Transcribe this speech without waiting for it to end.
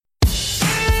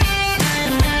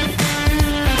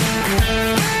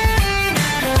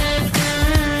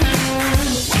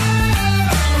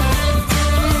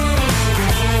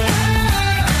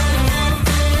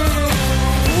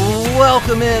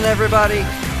Welcome in, everybody.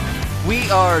 We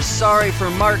are Sorry for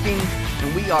Marking,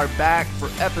 and we are back for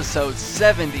episode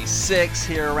 76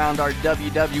 here around our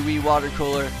WWE water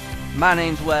cooler. My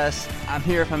name's Wes. I'm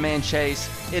here with my man Chase.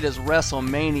 It is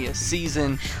WrestleMania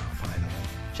season.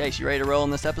 Chase, you ready to roll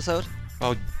in this episode?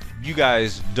 Oh, you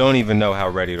guys don't even know how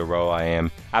ready to roll I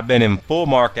am. I've been in full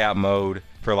mark out mode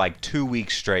for like 2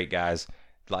 weeks straight, guys.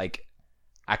 Like,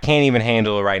 I can't even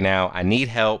handle it right now. I need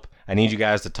help. I need you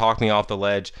guys to talk me off the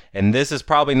ledge. And this is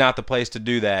probably not the place to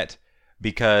do that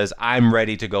because I'm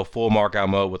ready to go full mark out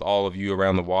mode with all of you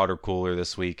around the water cooler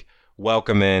this week.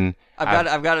 Welcome in.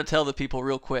 I've got to tell the people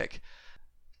real quick.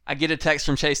 I get a text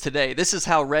from Chase today. This is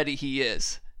how ready he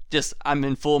is. I'm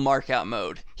in full mark out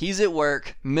mode. He's at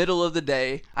work, middle of the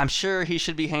day. I'm sure he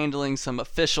should be handling some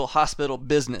official hospital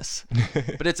business.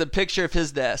 But it's a picture of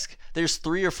his desk. There's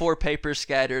 3 or 4 papers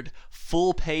scattered,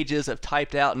 full pages of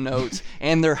typed out notes,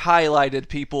 and they're highlighted,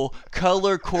 people.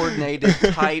 Color coordinated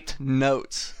typed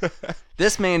notes.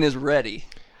 This man is ready.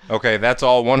 Okay, that's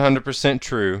all 100%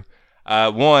 true.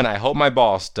 One, I hope my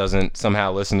boss doesn't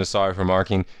somehow listen to Sorry for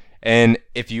Marking. And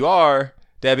if you are,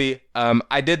 Debbie,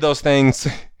 I did those things.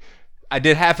 I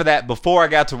did half of that before I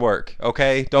got to work,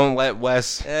 okay? Don't let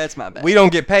Wes... That's my bad. We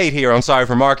don't get paid here on Sorry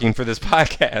for Marking for this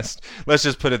podcast. Let's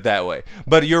just put it that way.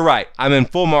 But you're right. I'm in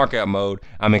full markout mode.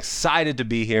 I'm excited to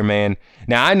be here, man.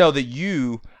 Now, I know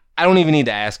that I don't even need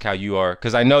to ask how you are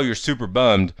because I know you're super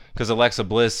bummed because Alexa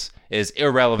Bliss is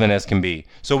irrelevant as can be.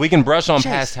 So we can brush on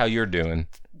past how you're doing.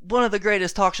 One of the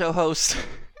greatest talk show hosts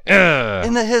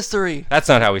in the history. That's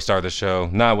not how we start the show.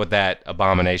 Not with that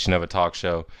abomination of a talk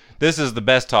show. This is the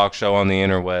best talk show on the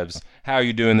interwebs. How are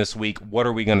you doing this week? What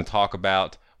are we going to talk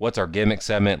about? What's our gimmick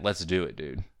segment? Let's do it,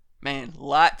 dude. Man,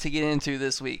 lot to get into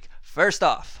this week. First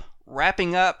off,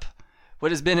 wrapping up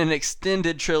what has been an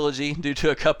extended trilogy due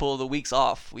to a couple of the weeks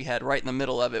off we had right in the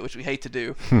middle of it, which we hate to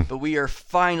do. But we are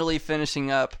finally finishing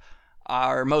up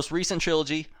our most recent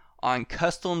trilogy on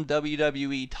custom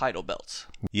WWE title belts.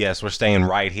 Yes, we're staying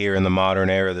right here in the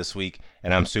modern era this week,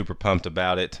 and I'm super pumped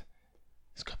about it.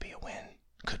 This could be a win.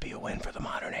 Could be a win for the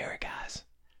modern era, guys.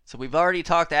 So we've already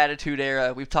talked Attitude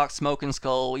Era. We've talked Smoke and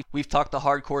Skull. We've talked the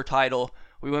Hardcore title.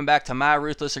 We went back to my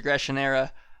Ruthless Aggression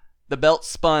era. The belt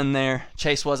spun there.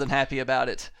 Chase wasn't happy about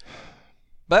it.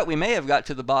 But we may have got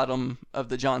to the bottom of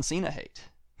the John Cena hate.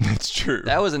 It's true.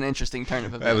 That was an interesting turn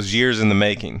of events. That was years in the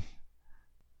making.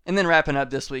 And then wrapping up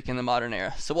this week in the modern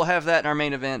era. So we'll have that in our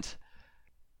main event.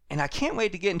 And I can't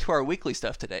wait to get into our weekly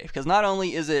stuff today. Because not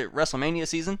only is it WrestleMania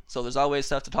season, so there's always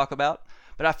stuff to talk about,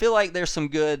 but I feel like there's some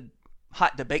good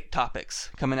hot debate topics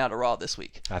coming out of Raw this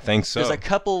week. I think so. There's a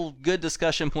couple good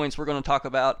discussion points we're going to talk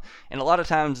about. And a lot of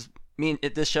times,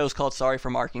 this show's called Sorry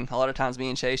for Marking. A lot of times me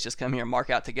and Chase just come here and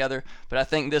mark out together. But I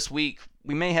think this week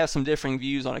we may have some differing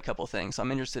views on a couple things. So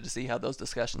I'm interested to see how those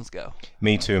discussions go.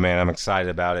 Me too, man. I'm excited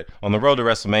about it. On the road to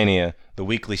WrestleMania, the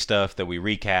weekly stuff that we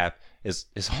recap is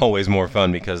always more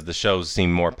fun because the shows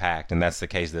seem more packed. And that's the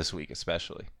case this week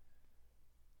especially.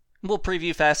 We'll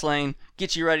preview Fastlane,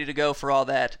 get you ready to go for all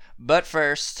that. But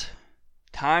first,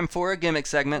 time for a gimmick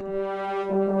segment.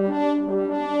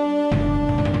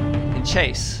 And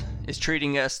Chase is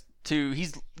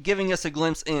he's giving us a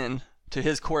glimpse in to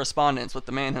his correspondence with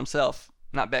the man himself,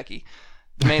 not Becky,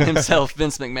 the man himself,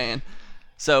 Vince McMahon.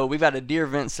 So we've got a Dear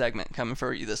Vince segment coming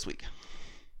for you this week.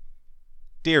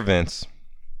 Dear Vince,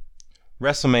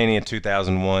 WrestleMania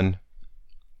 2001,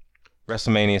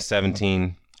 WrestleMania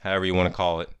 17, however you want to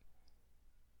call it.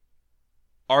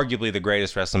 Arguably the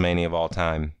greatest WrestleMania of all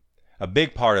time. A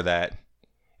big part of that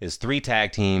is 3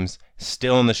 tag teams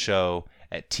still in the show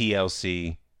at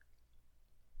TLC.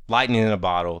 Lightning in a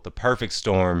bottle, the perfect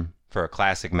storm for a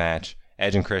classic match.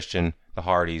 Edge and Christian, the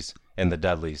Hardys, and the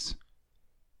Dudleys.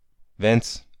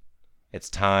 Vince, it's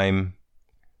time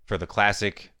for the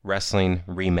classic wrestling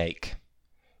remake.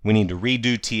 We need to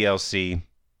redo TLC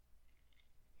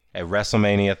at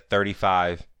WrestleMania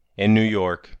 35 in New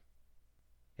York.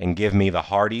 And give me the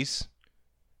Hardys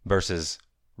versus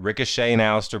Ricochet and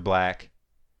Aleister Black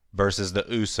versus the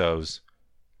Usos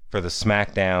for the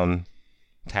SmackDown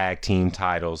tag team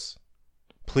titles.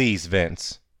 Please,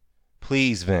 Vince.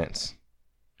 Please, Vince.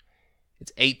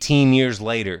 It's 18 years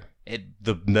later.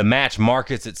 The match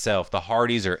markets itself. The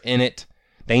Hardys are in it.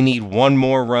 They need one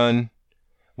more run,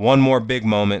 one more big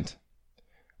moment.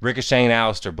 Ricochet and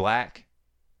Aleister Black.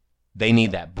 They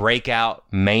need that breakout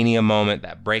Mania moment,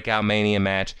 that breakout Mania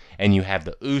match, and you have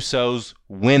the Usos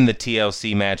win the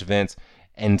TLC match, Vince,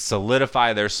 and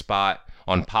solidify their spot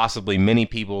on possibly many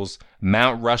people's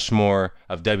Mount Rushmore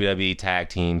of WWE tag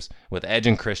teams with Edge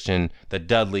and Christian, the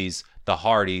Dudleys, the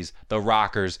Hardys, the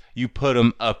Rockers. You put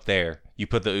them up there. you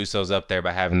put the Usos up there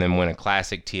by having them win a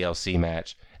classic TLC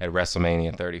match at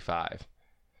WrestleMania 35.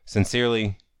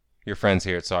 Sincerely, your friends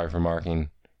here at Sorry for Marking,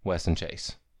 Wes and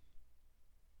Chase.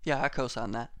 Yeah, I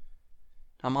co-sign that.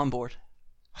 I'm on board.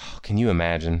 Oh, can you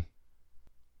imagine?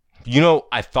 You know,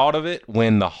 I thought of it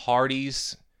when the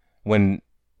Hardys, and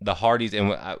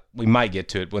we might get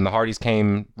to it, when the Hardys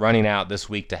came running out this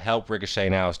week to help Ricochet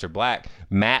and Aleister Black,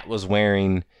 Matt was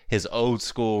wearing his old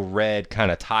school red, kind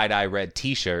of tie-dye red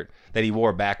t-shirt that he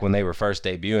wore back when they were first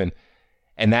debuting.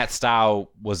 And that style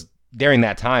was, during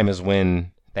that time is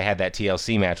when they had that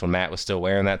TLC match when Matt was still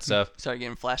wearing that stuff. Started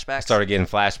getting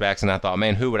flashbacks. And I thought,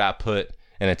 man, who would I put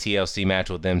in a TLC match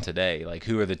with them today? Like,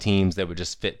 who are the teams that would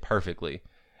just fit perfectly?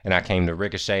 And I came to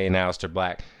Ricochet and Aleister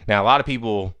Black. Now, a lot of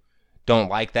people don't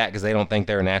like that because they don't think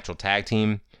they're a natural tag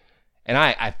team. And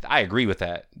I agree with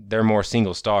that. They're more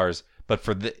single stars. But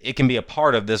it can be a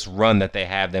part of this run that they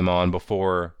have them on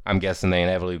before, I'm guessing, they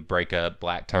inevitably break up.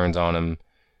 Black turns on them.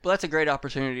 Well, that's a great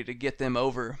opportunity to get them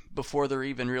over before they're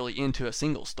even really into a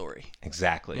single story.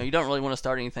 Exactly. You don't really want to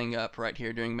start anything up right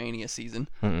here during Mania season.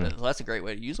 But that's a great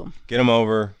way to use them. Get them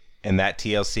over in that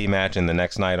TLC match, and the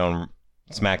next night on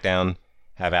SmackDown,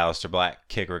 have Aleister Black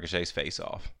kick Ricochet's face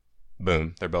off.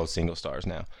 Boom. They're both single stars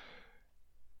now.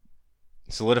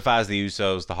 Solidifies the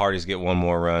Usos. The Hardys get one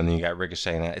more run, and you got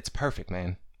Ricochet. And it's perfect,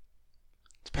 man.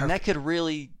 It's perfect. And that could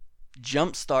really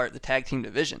jumpstart the tag team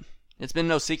division. It's been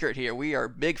no secret here. We are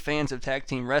big fans of tag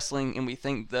team wrestling, and we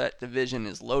think that division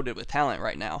is loaded with talent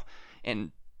right now.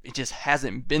 And it just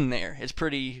hasn't been there. It's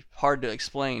pretty hard to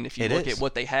explain if you look at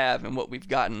what they have and what we've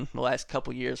gotten the last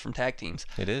couple years from tag teams.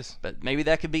 It is. But maybe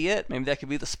that could be it. Maybe that could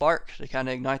be the spark to kind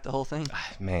of ignite the whole thing.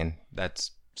 Man,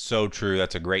 that's so true.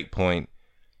 That's a great point.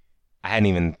 I hadn't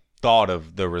even thought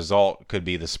of the result could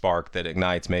be the spark that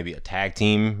ignites maybe a tag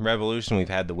team revolution. We've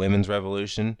had the women's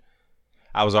revolution.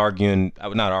 I was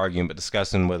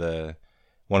discussing with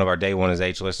one of our Day One is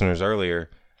H listeners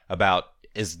earlier about,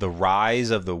 is the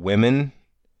rise of the women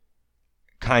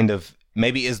kind of,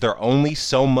 maybe is there only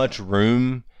so much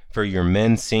room for your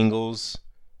men's singles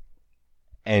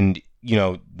and,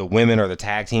 the women or the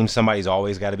tag team, somebody's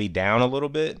always got to be down a little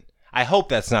bit? I hope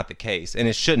that's not the case, and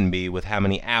it shouldn't be with how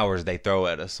many hours they throw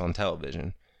at us on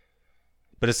television.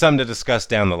 But it's something to discuss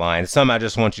down the line. It's something I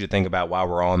just want you to think about while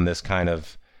we're on this kind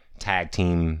of tag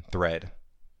team thread.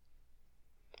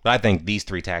 But I think these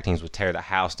three tag teams would tear the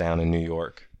house down in New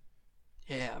York.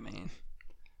 Yeah, man.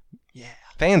 Yeah.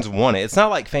 Fans want it. It's not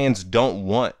like fans don't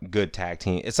want good tag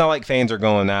team. It's not like fans are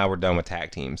going, we're done with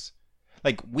tag teams.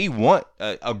 Like, we want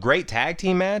a great tag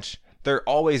team match. They're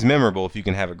always memorable if you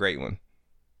can have a great one.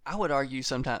 I would argue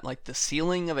sometimes, like, the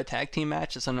ceiling of a tag team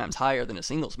match is sometimes higher than a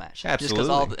singles match. Absolutely.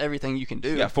 Just because everything you can do.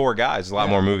 You got four guys, a lot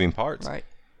more moving parts. Right.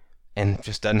 And it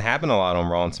just doesn't happen a lot on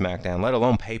Raw and SmackDown, let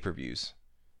alone pay-per-views.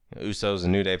 Usos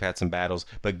and New Day have had some battles.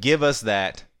 But give us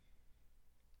that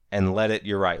and let it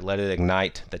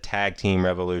ignite the tag team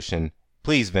revolution.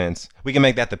 Please, Vince. We can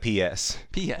make that the PS.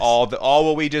 PS. All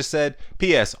what we just said.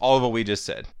 PS. All of what we just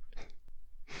said.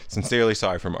 Sincerely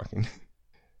sorry for marking.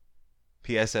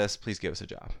 PSS, please give us a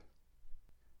job.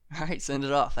 All right, send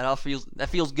it off. That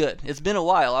feels good. It's been a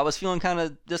while. I was feeling kind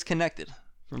of disconnected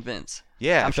from Vince.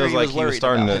 Yeah, I'm sure he was worried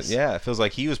starting about to. this. Yeah, it feels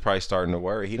like he was probably starting to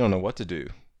worry. He don't know what to do.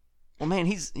 Well, man,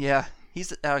 he's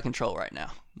out of control right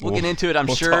now. We'll get into it, I'm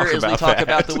we'll sure, as we talk that.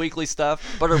 about the weekly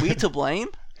stuff. But are we to blame?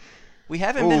 We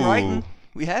haven't been writing.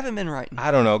 We haven't been writing. I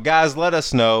don't know. Guys, let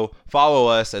us know. Follow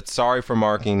us at Sorry for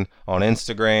Marking on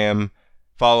Instagram.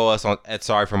 Follow us at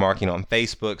Sorry for Marking on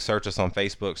Facebook. Search us on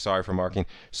Facebook, Sorry for Marking.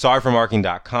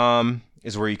 SorryForMarking.com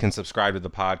is where you can subscribe to the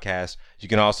podcast. You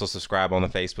can also subscribe on the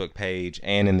Facebook page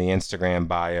and in the Instagram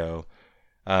bio.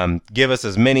 Give us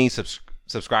as many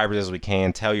subscribers as we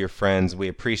can. Tell your friends. We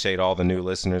appreciate all the new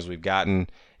listeners we've gotten.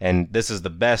 And this is the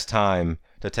best time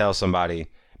to tell somebody,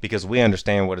 because we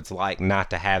understand what it's like not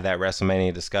to have that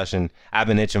WrestleMania discussion. I've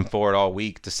been itching for it all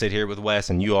week to sit here with Wes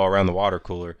and you all around the water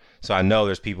cooler. So I know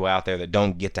there's people out there that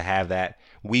don't get to have that.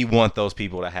 We want those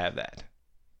people to have that.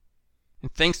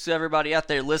 And thanks to everybody out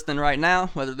there listening right now,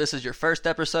 whether this is your first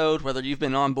episode, whether you've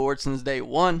been on board since day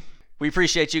one. We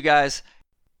appreciate you guys.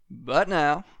 But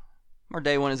now, our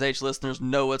Day One is H listeners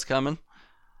know what's coming.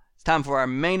 It's time for our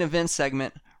main event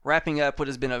segment, wrapping up what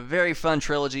has been a very fun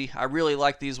trilogy. I really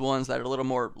like these ones that are a little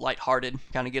more lighthearted,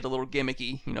 kind of get a little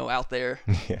gimmicky, out there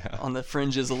on the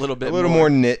fringes a little bit more. A little more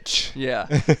niche. Yeah.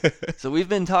 So we've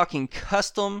been talking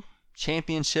custom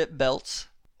championship belts,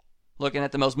 looking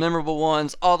at the most memorable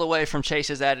ones, all the way from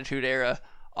Chase's Attitude Era,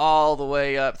 all the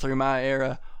way up through my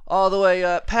era, all the way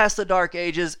up past the Dark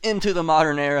Ages into the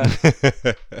modern era.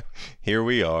 Here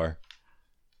we are.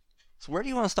 So where do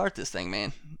you want to start this thing,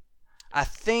 man? I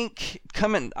think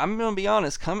I'm going to be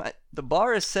honest, the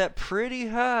bar is set pretty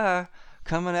high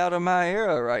coming out of my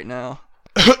era right now.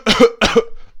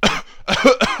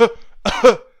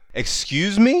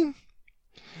 Excuse me?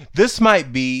 This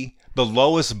might be the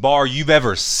lowest bar you've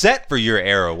ever set for your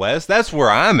era, Wes. That's where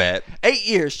I'm at. 8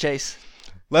 years, Chase.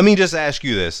 Let me just ask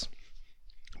you this.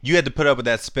 You had to put up with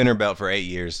that spinner belt for 8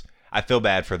 years. I feel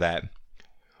bad for that.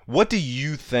 What do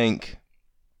you think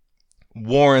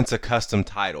warrants a custom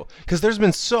title? Because there's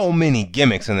been so many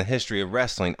gimmicks in the history of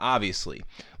wrestling, obviously.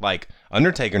 Like,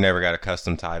 Undertaker never got a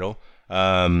custom title.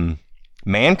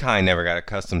 Mankind never got a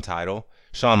custom title.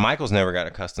 Shawn Michaels never got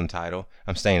a custom title.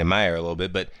 I'm staying in my era a little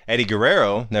bit, but Eddie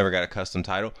Guerrero never got a custom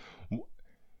title.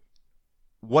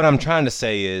 What I'm trying to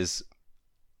say is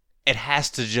it has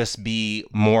to just be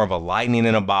more of a lightning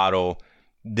in a bottle.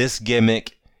 This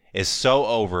gimmick is so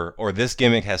over, or this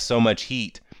gimmick has so much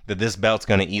heat that this belt's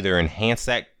going to either enhance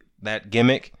that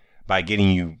gimmick by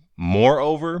getting you more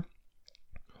over,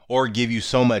 or give you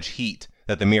so much heat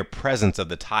that the mere presence of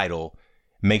the title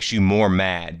makes you more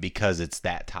mad because it's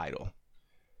that title.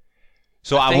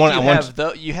 So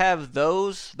you have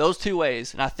those two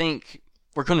ways, and I think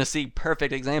we're going to see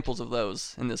perfect examples of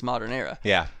those in this modern era.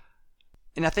 Yeah.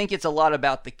 And I think it's a lot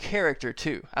about the character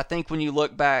too. I think when you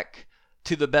look back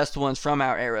to the best ones from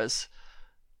our eras,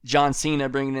 John Cena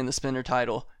bringing in the spinner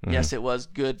title, yes, it was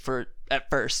good at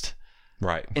first.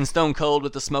 Right. And Stone Cold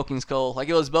with the smoking skull, like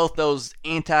it was both those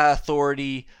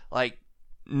anti-authority, like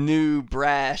new,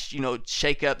 brash,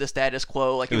 shake up the status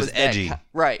quo. Like it was edgy,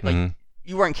 right? Like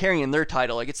you weren't carrying their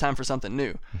title. Like it's time for something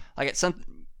new. Like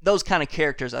those kind of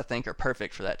characters, I think, are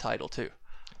perfect for that title too.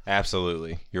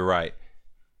 Absolutely, you're right,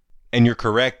 and you're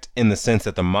correct in the sense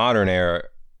that the modern era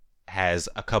has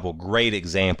a couple great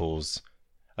examples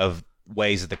of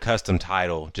ways that the custom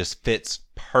title just fits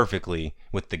perfectly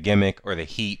with the gimmick or the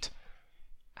heat,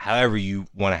 however you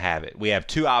want to have it. We have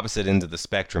two opposite ends of the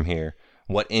spectrum here.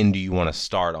 What end do you want to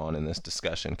start on in this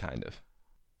discussion, kind of?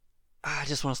 I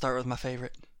just want to start with my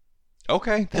favorite.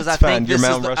 Okay, because I think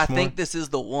this is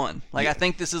the one. Like, yeah. I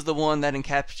think this is the one that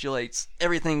encapsulates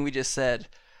everything we just said.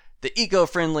 The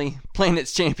eco-friendly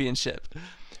Planets Championship.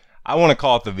 I want to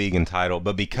call it the vegan title,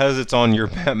 but because it's on your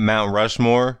Mount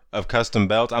Rushmore of custom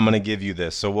belts, I'm going to give you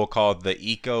this. So we'll call it the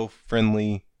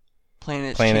eco-friendly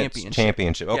Planets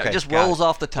Championship. Okay, yeah, it just rolls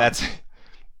off the tongue. That's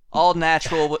all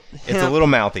natural. It's a little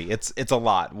mouthy. It's a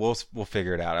lot. We'll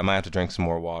figure it out. I might have to drink some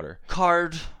more water.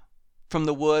 Carved from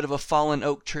the wood of a fallen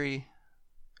oak tree.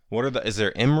 Is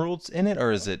there emeralds in it,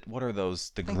 or what are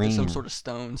those? The green, some sort of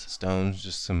stones. Stones,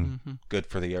 just some good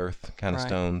for the earth kind of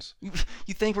stones.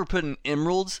 You think we're putting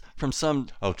emeralds from some?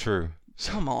 Oh, true.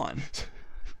 Come on.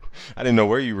 I didn't know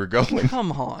where you were going.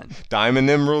 Come on. Diamond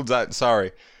emeralds.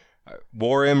 Sorry,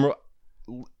 war emerald.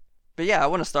 But yeah, I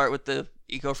want to start with the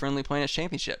Eco-Friendly Planets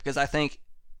Championship because I think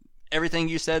everything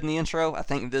you said in the intro, I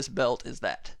think this belt is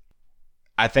that.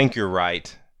 I think you're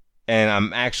right, and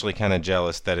I'm actually kind of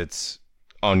jealous that it's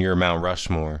on your Mount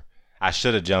Rushmore. I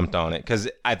should have jumped on it because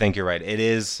I think you're right. It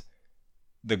is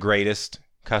the greatest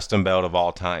custom belt of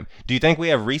all time. Do you think we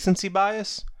have recency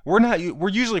bias? We're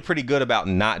usually pretty good about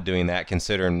not doing that,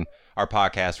 considering our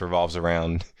podcast revolves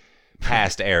around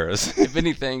past eras. If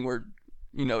anything,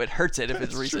 it hurts it if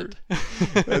it's recent.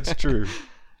 That's true.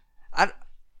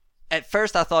 At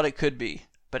first I thought it could be,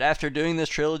 but after doing this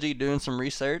trilogy, doing some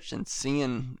research and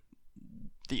seeing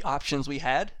the options we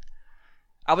had,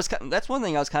 that's one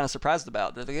thing I was kind of surprised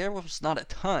about. That there was not a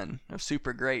ton of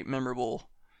super great, memorable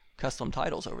custom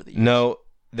titles over the years. No,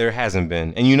 there hasn't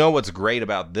been. And you know what's great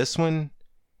about this one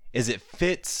is it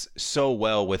fits so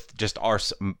well with just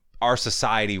our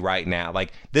society right now.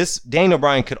 Like this, Daniel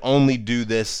Bryan could only do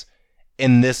this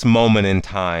in this moment in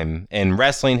time in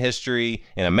wrestling history,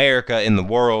 in America, in the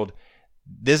world.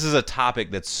 This is a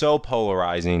topic that's so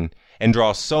polarizing and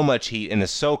draws so much heat and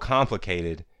is so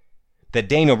complicated that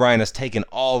Daniel Bryan has taken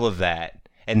all of that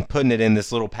and putting it in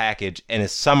this little package and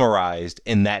is summarized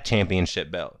in that championship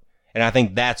belt. And I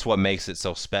think that's what makes it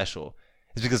so special.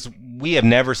 It's because we have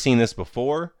never seen this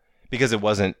before because it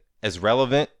wasn't as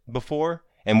relevant before,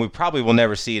 and we probably will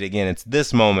never see it again. It's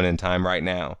this moment in time right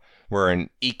now where an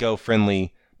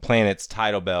eco-friendly Planets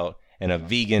title belt and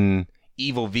a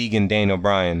evil vegan Daniel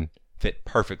Bryan fit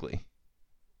perfectly.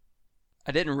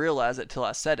 I didn't realize it till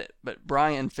I said it, but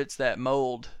Bryan fits that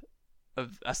mold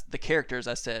of the characters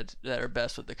I said that are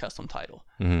best with the custom title.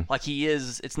 Mm-hmm. Like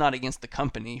it's not against the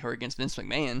company or against Vince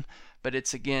McMahon, but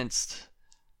it's against...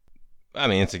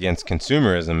 it's against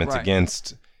consumerism. It's right.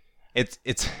 against... It's...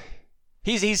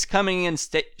 He's coming in,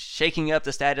 shaking up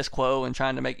the status quo and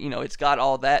trying to make, it's got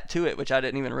all that to it, which I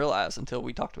didn't even realize until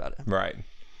we talked about it. Right.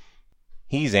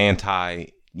 He's anti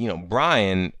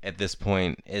Bryan at this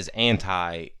point is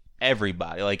anti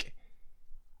everybody. Like,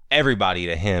 everybody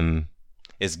to him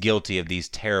is guilty of these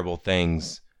terrible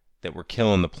things that were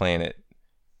killing the planet.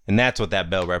 And that's what that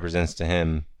belt represents to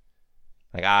him.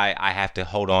 Like, I have to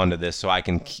hold on to this so I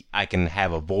can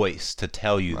have a voice to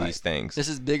tell you these things. This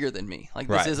is bigger than me. Like,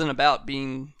 this isn't about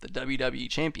being the WWE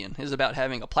champion. It's about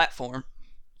having a platform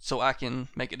so I can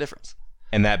make a difference.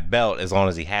 And that belt, as long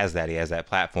as he has that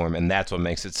platform, and that's what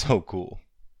makes it so cool.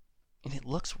 And it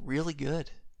looks really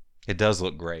good. It does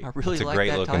look great. I really it's a like great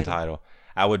that looking title.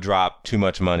 I would drop too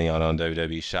much money on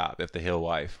WWE Shop if the Hill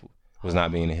wife was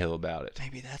not being a heel about it.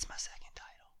 Maybe that's my second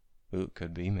title. Ooh, it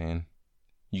could be, man.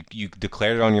 You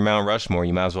declared it on your Mount Rushmore.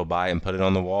 You might as well buy it and put it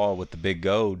on the wall with the big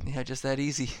gold. Yeah, just that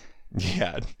easy.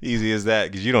 Yeah, easy as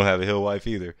that, because you don't have a Hill wife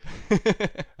either.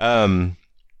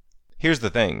 Here's the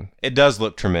thing. It does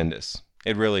look tremendous.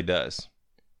 It really does.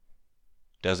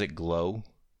 Does it glow?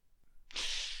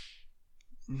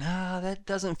 Nah, that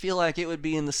doesn't feel like it would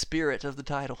be in the spirit of the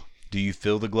title. Do you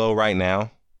feel the glow right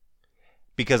now?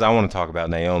 Because I want to talk about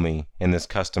Naomi and this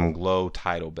custom glow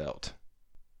title belt.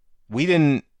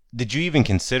 Did you even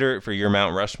consider it for your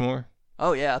Mount Rushmore?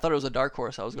 Oh, yeah. I thought it was a dark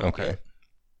horse I was going to pick.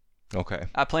 Okay.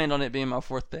 I planned on it being my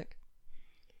fourth pick.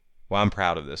 Well, I'm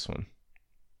proud of this one.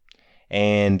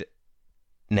 And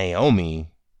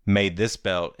Naomi made this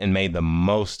belt and made the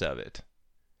most of it.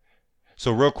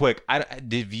 So real quick,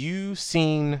 have you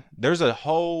seen, there's a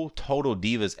whole Total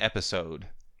Divas episode.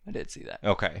 I did see that.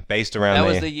 Okay, based around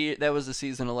that was the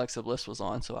season Alexa Bliss was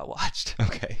on, so I watched.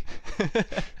 Okay.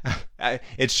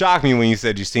 It shocked me when you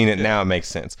said you've seen it. Now it makes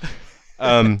sense.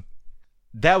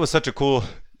 That was such a cool,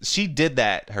 she did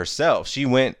that herself. She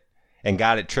went and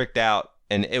got it tricked out,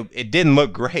 and it didn't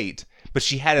look great, but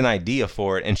she had an idea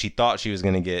for it, and she thought she was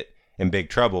going to get in big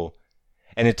trouble.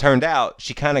 And it turned out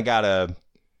she kind of got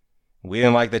we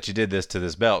didn't like that you did this to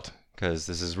this belt, because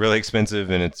this is really expensive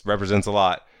and it represents a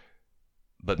lot.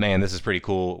 But man, this is pretty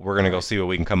cool. We're gonna go see what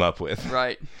we can come up with.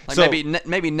 Right. Like, so,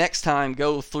 maybe next time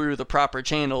go through the proper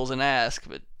channels and ask.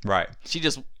 But right.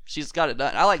 She's got it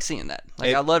done. I like seeing that.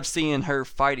 Like, I loved seeing her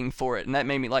fighting for it, and that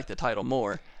made me like the title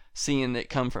more. Seeing it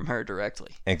come from her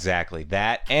directly. Exactly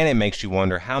that, and it makes you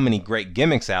wonder how many great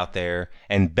gimmicks out there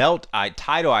and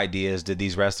title ideas did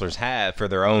these wrestlers have for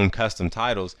their own custom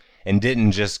titles, and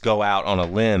didn't just go out on a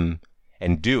limb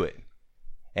and do it.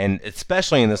 And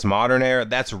especially in this modern era,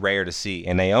 that's rare to see.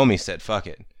 And Naomi said, fuck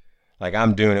it. Like,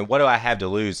 I'm doing it. What do I have to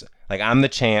lose? Like, I'm the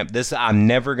champ. I'm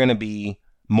never going to be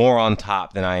more on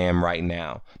top than I am right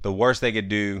now. The worst they could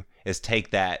do is take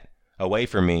that away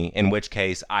from me, in which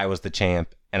case I was the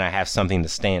champ and I have something to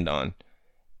stand on.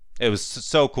 It was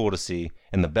so cool to see,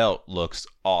 and the belt looks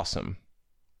awesome.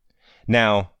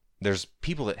 Now, there's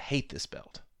people that hate this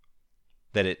belt,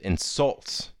 that it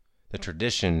insults the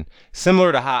tradition,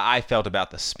 similar to how I felt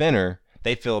about the spinner.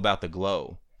 They feel about the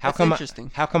glow.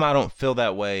 Interesting. How come I don't feel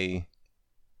that way?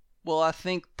 Well, I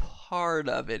think part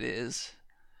of it is,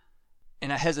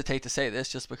 and I hesitate to say this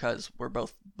just because we're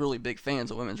both really big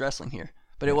fans of women's wrestling here,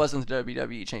 but it wasn't the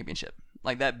WWE Championship.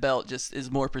 Like, that belt just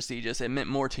is more prestigious. It meant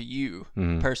more to you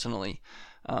personally.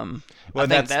 Well, I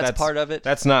think that's part of it.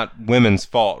 That's not women's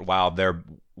fault.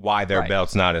 Why their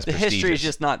belt's not as prestigious. The history is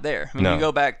just not there. I mean, you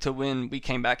go back to when we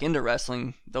came back into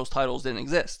wrestling, those titles didn't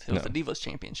exist. It was the Divas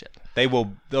Championship.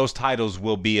 Those titles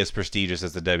will be as prestigious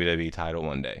as the WWE title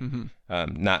one day.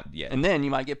 Mm-hmm. Not yet. And then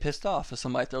you might get pissed off if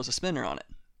somebody throws a spinner on it.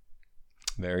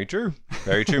 Very true.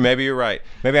 Very true. Maybe you're right.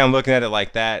 Maybe I'm looking at it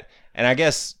like that. And I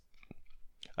guess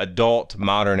adult,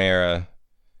 modern era,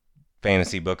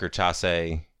 fantasy booker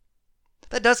Chase.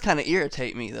 That does kind of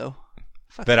irritate me, though.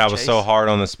 That I was so hard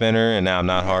on the spinner, and now I'm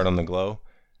not hard on the glow.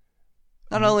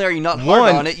 Not only are you not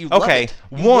hard on it, you love it.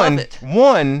 Love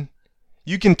it.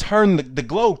 You can turn the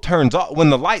glow turns off when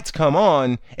the lights come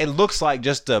on. It looks like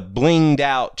just a blinged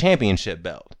out championship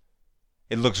belt.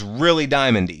 It looks really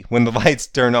diamondy when the lights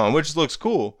turn on, which looks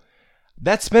cool.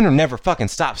 That spinner never fucking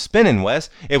stopped spinning, Wes.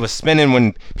 It was spinning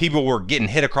when people were getting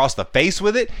hit across the face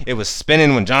with it. It was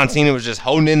spinning when John Cena was just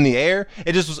holding it in the air.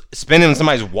 It just was spinning when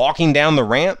somebody's walking down the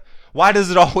ramp. Why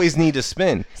does it always need to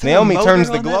spin? Naomi turns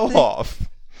the glow off.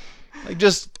 Like,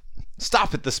 just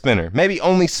stop at the spinner. Maybe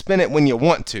only spin it when you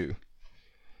want to.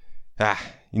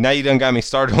 Now you done got me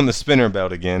started on the spinner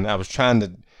belt again. I was trying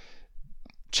to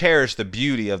cherish the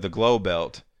beauty of the glow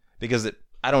belt because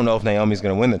I don't know if Naomi's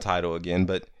going to win the title again,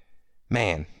 but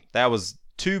man, that was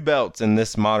two belts in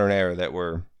this modern era that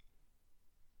were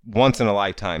once in a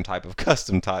lifetime type of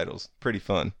custom titles. Pretty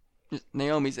fun.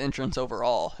 Naomi's entrance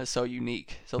overall is so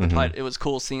unique. So the title, it was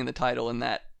cool seeing the title in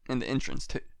the entrance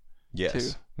too.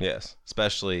 Yes,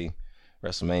 especially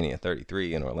WrestleMania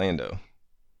 33 in Orlando.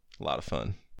 A lot of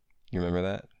fun. You remember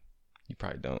that? You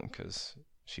probably don't because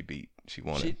she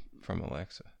won it from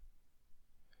Alexa.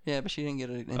 Yeah, but she didn't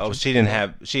get an entrance. Oh, she didn't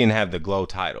have the Glow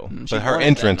title, She but her won it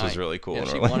entrance that was night. really cool. Yeah, in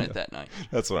she Orlando. won it that night.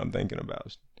 That's what I'm thinking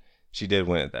about. She did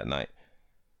win it that night.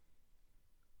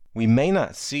 We may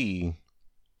not see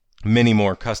many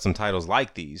more custom titles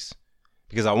like these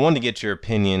because I wanted to get your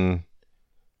opinion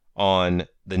on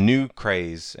the new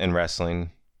craze in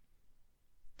wrestling,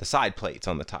 the side plates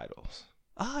on the titles.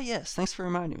 Ah, yes. Thanks for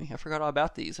reminding me. I forgot all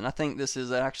about these, and I think this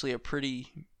is actually a pretty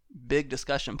big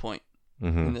discussion point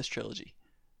in this trilogy.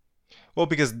 Well,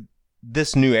 because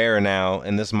this new era now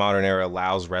and this modern era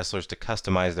allows wrestlers to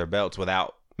customize their belts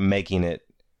without making it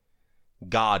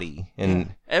gaudy.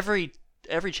 And every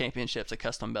championship's a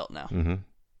custom belt now.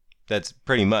 That's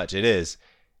pretty much it is.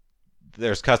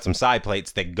 There's custom side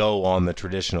plates that go on the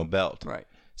traditional belt. Right.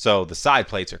 So the side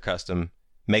plates are custom,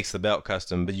 makes the belt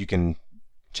custom, but you can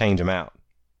change them out.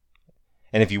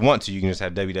 And if you want to, you can just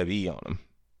have WWE on them.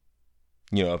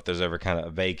 You know, if there's ever kind of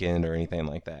a vacant or anything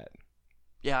like that.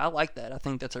 Yeah, I like that. I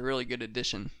think that's a really good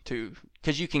addition to,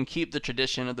 because you can keep the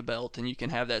tradition of the belt and you can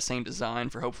have that same design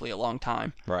for hopefully a long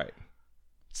time. Right.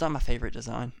 It's not my favorite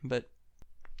design, but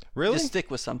really, just stick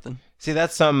with something. See,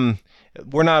 that's something.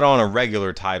 We're not on a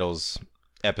regular titles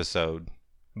episode,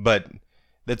 but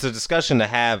it's a discussion to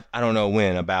have. I don't know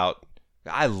when about.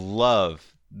 I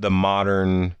love the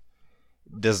modern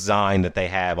design that they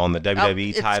have on the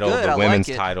WWE title, the women's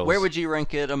titles. Where would you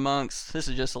rank it amongst? This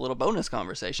is just a little bonus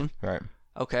conversation. Right.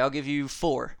 Okay, I'll give you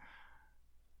 4.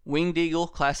 Winged Eagle,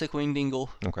 classic Winged Eagle.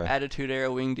 Okay. Attitude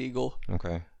Era Winged Eagle.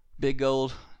 Okay. Big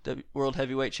Gold World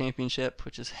Heavyweight Championship,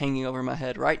 which is hanging over my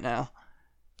head right now.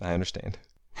 I understand.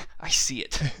 I see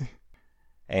it.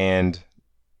 And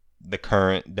the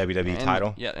current WWE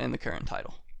title? Yeah, and the current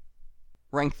title.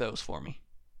 Rank those for me.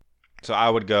 So I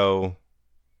would go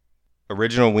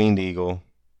original Winged Eagle,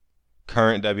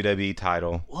 current WWE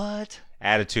title. What?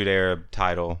 Attitude Era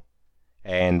title,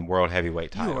 and World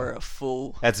Heavyweight title. You are a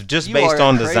fool. That's just based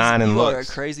on design and looks. You are a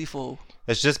crazy fool.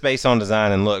 It's just based on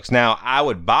design and looks. Now, I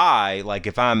would buy, like,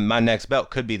 if my next belt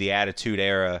could be the Attitude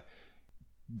Era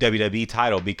WWE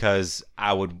title because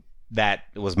that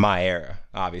was my era.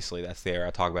 Obviously, that's the era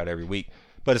I talk about every week.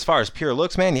 But as far as pure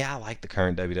looks, man, yeah, I like the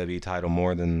current WWE title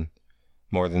more than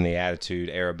the Attitude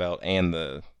Era belt and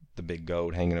the big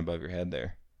gold hanging above your head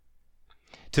there.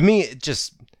 To me,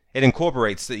 it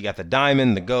incorporates that you got the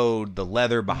diamond, the gold, the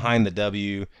leather behind the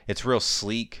W. It's real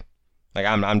sleek. Like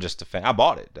I'm just a fan. I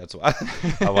bought it. That's why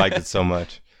I liked it so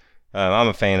much. I'm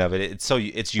a fan of it.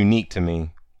 It's unique to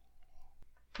me.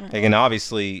 And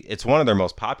obviously, it's one of their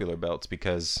most popular belts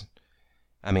because,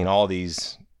 I mean, all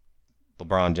these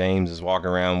LeBron James is walking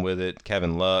around with it.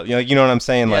 Kevin Love, you know what I'm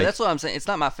saying? Yeah, like, that's what I'm saying. It's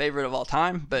not my favorite of all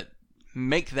time, but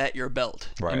make that your belt.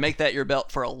 Right. And make that your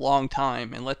belt for a long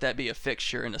time and let that be a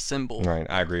fixture and a symbol. Right,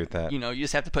 I agree with that. You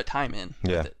just have to put time in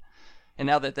with it. And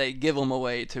now that they give them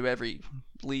away to every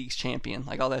league's champion,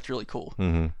 like, oh, that's really cool.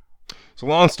 Mm-hmm. So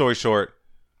long story short,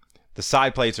 the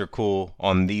side plates are cool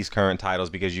on these current titles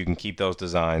because you can keep those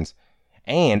designs.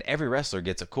 And every wrestler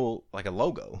gets a cool, like a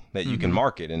logo that you can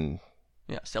market and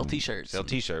sell t-shirts. Sell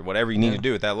t-shirt. Whatever you need to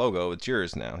do with that logo, it's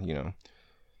yours now,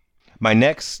 My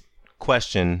next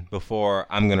question before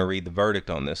I'm going to read the verdict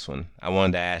on this one, I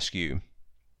wanted to ask you.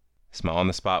 It's my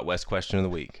on-the-spot West question of the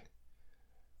week.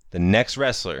 The next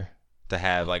wrestler to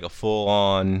have like a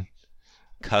full-on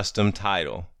custom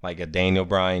title, like a Daniel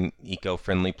Bryan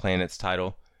Eco-Friendly Planets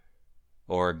title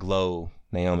or a Glow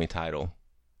Naomi title,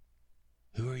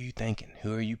 who are you thinking?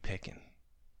 Who are you picking?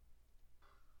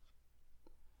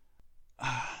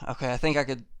 Okay, I think I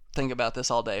could think about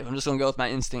this all day. I'm just going to go with my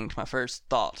instinct, my first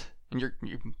thought. And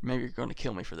maybe you're going to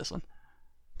kill me for this one.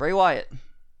 Bray Wyatt.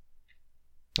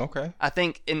 Okay. I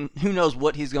think, and who knows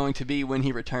what he's going to be when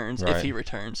he returns, if he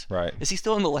returns. Right. Is he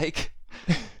still in the lake?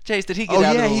 Chase, did he get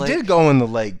out of the lake? Oh, yeah, he did go in the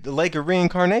lake of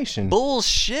reincarnation.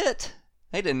 Bullshit.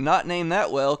 They did not name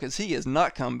that well because he has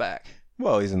not come back.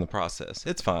 Well, he's in the process.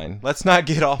 It's fine. Let's not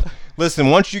get off. Listen,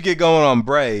 once you get going on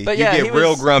Bray, you get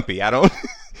real grumpy.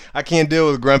 I can't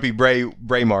deal with grumpy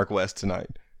Bray Mark West tonight.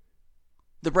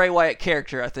 The Bray Wyatt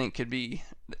character, I think, could be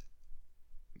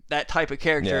that type of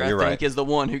character. Yeah, I think is the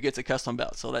one who gets a custom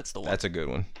belt. So that's the one. That's a good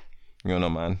one. You want to know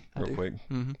mine real quick?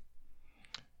 Mm-hmm.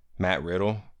 Matt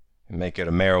Riddle, and make it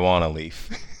a marijuana leaf.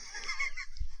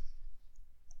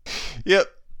 Yep.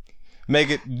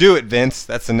 Do it, Vince.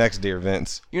 That's the next Dear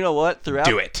Vince. You know what? Throughout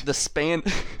Do it. The span.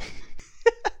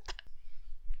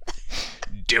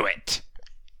 Do it.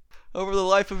 Over the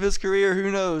life of his career, who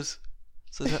knows?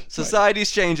 Society's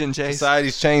changing, Chase.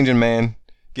 Society's changing, man.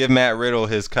 Give Matt Riddle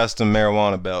his custom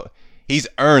marijuana belt. He's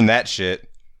earned that shit.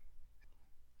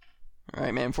 All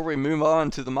right, man. Before we move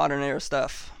on to the modern era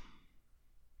stuff,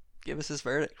 give us this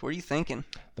verdict. What are you thinking?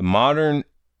 The modern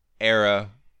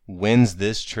era wins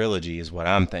this trilogy is what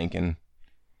I'm thinking.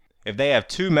 If they have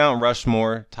 2 Mount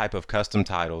Rushmore type of custom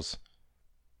titles,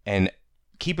 and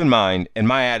keep in mind, in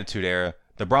my Attitude Era,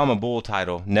 the Brahma Bull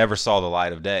title never saw the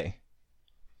light of day.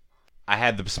 I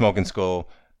had the Smoking Skull.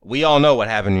 We all know what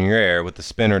happened in your era with the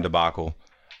spinner debacle.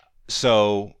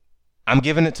 So I'm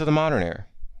giving it to the modern era.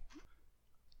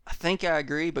 I think I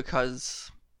agree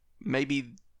because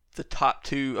maybe the top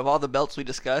 2 of all the belts we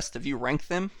discussed, if you rank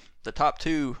them, the top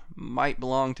 2 might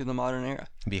belong to the modern era.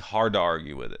 It'd be hard to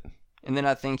argue with it. And then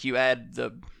I think you add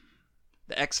the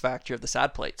X factor of the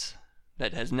side plates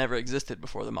that has never existed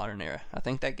before the modern era. I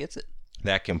think that gets it.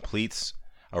 That completes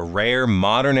a rare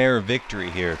modern era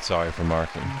victory here at Sorry for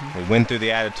Marking. We went through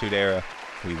the Attitude Era.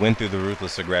 We went through the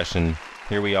Ruthless Aggression.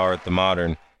 Here we are at the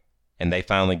modern, and they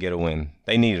finally get a win.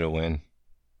 They needed a win.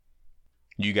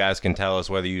 You guys can tell us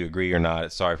whether you agree or not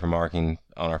at Sorry for Marking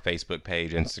on our Facebook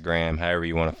page, Instagram, however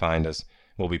you want to find us.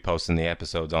 We'll be posting the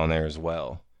episodes on there as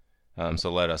well.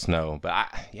 So let us know. But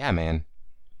yeah, man.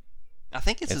 I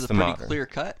think this is a pretty clear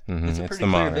cut. It's a pretty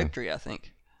clear victory, I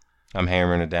think. I'm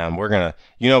hammering it down. We're going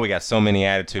to, we got so many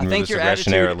Attitude and Ruthless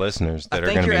Aggression era listeners that are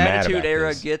going to be mad about this. I think your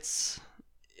Attitude Era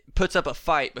puts up a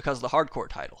fight because of the Hardcore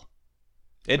title.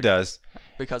 It does.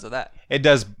 Because of that. It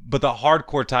does. But the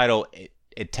Hardcore title,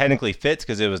 it technically fits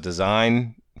because it was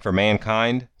designed for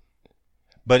Mankind.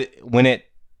 But when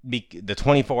the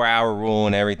 24-hour rule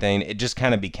and everything, it just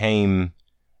kind of became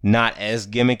not as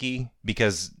gimmicky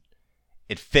because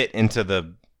it fit into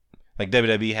the, like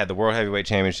WWE had the World Heavyweight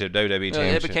Championship, WWE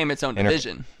Championship. It became its own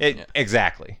division.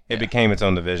 Exactly. It became its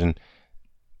own division.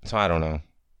 So I don't know.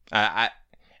 I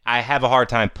have a hard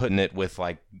time putting it with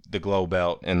like the Glow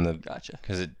Belt and the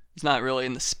because it's not really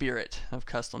in the spirit of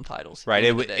custom titles. Right.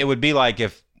 It would be like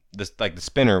if the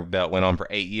spinner belt went on for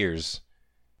 8 years.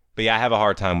 But yeah, I have a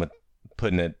hard time with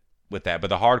putting it with that. But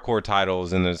the Hardcore title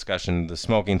is in the discussion. The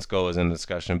Smoking Skull is in the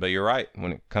discussion. But you're right.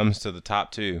 When it comes to the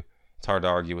top 2, it's hard to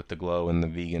argue with the Glow and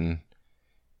the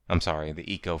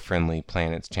Eco-Friendly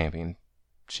Planets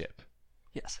Championship.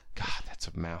 Yes. God, that's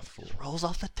a mouthful. It rolls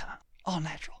off the tongue. All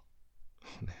natural.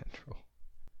 All natural.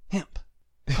 Hemp.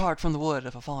 Carved from the wood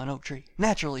of a fallen oak tree.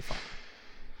 Naturally farmed.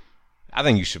 I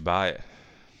think you should buy it.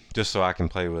 Just so I can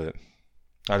play with it.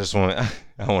 I just want to,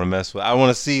 I want to mess with it. I want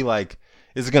to see, like,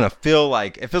 is it going to feel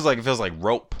like, it feels like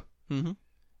rope. Mm-hmm.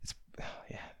 I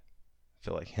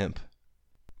feel like hemp.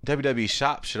 WWE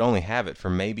Shop should only have it for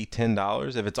maybe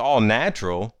 $10. If it's all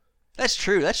natural. That's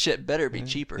true. That shit better be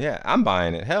cheaper. Yeah, I'm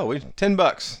buying it. Hell,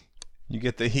 $10. You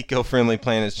get the Eco-Friendly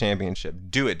Planets Championship.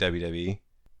 Do it, WWE.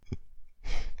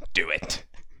 Do it.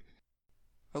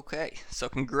 Okay, so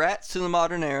congrats to the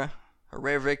modern era. A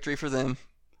rare victory for them.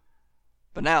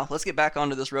 But now, let's get back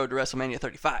onto this road to WrestleMania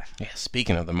 35. Yeah,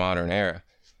 speaking of the modern era,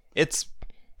 it's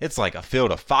like a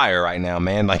field of fire right now,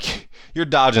 man. Like, you're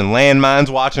dodging landmines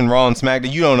watching Raw and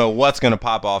SmackDown. You don't know what's going to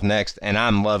pop off next, and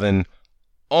I'm loving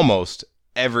almost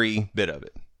every bit of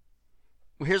it.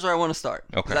 Well, here's where I want to start.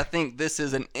 Okay. Because I think this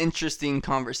is an interesting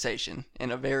conversation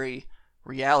and a very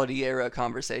reality era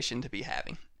conversation to be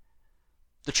having.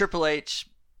 The Triple H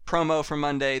promo from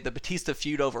Monday, the Batista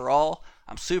feud overall.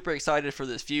 I'm super excited for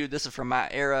this feud. This is from my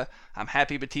era. I'm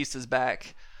happy Batista's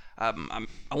back. I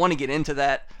want to get into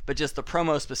that, but just the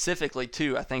promo specifically,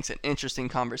 too, I think is an interesting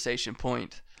conversation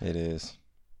point. It is.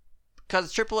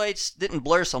 Because Triple H didn't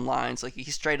blur some lines. Like, he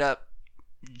straight up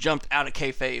jumped out of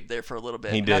kayfabe there for a little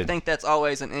bit. He did. And I think that's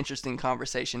always an interesting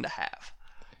conversation to have.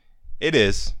 It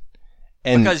is.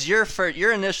 And because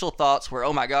your initial thoughts were,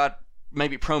 oh my God,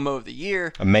 maybe promo of the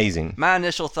year. Amazing. My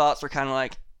initial thoughts were kind of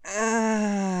like,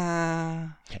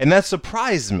 And that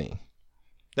surprised me.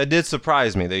 That did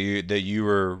surprise me that you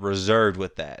were reserved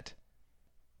with that.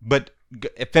 But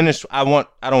finish. I don't want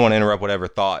to interrupt whatever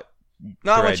thought.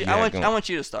 No, I want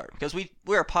you to start because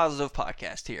we're a positive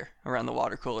podcast here around the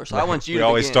water cooler. So right. I want you. We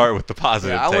always start with the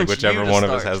positive take, whichever one of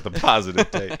us has the positive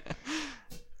take.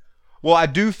 Well, I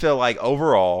do feel like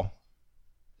overall,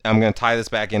 I'm going to tie this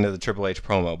back into the Triple H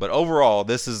promo, but overall,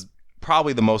 this is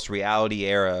probably the most reality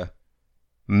era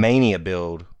Mania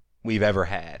build we've ever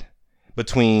had.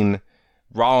 Between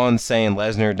Rollins saying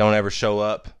Lesnar don't ever show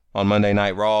up on Monday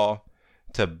Night Raw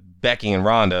to Becky and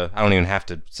Ronda. I don't even have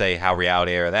to say how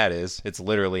reality era that is. It's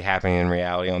literally happening in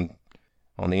reality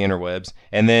on the interwebs.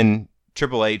 And then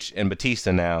Triple H and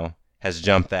Batista now has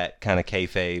jumped that kind of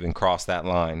kayfabe and crossed that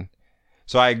line.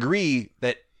 So I agree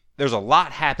that there's a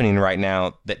lot happening right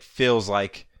now that feels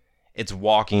like it's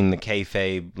walking the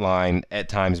kayfabe line, at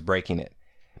times breaking it.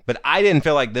 But I didn't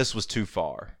feel like this was too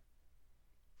far.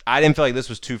 I didn't feel like this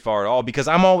was too far at all because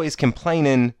I'm always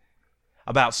complaining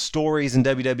about stories in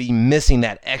WWE missing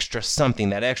that extra something,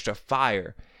 that extra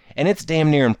fire. And it's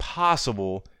damn near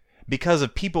impossible because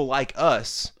of people like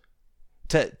us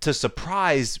to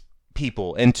surprise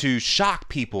people and to shock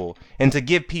people and to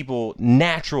give people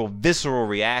natural, visceral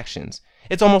reactions.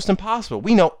 It's almost impossible.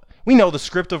 We know the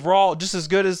script of Raw just as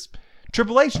good as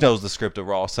Triple H knows the script of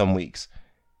Raw some weeks.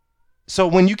 So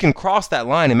when you can cross that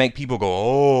line and make people go,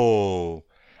 oh,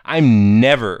 I'm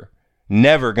never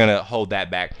going to hold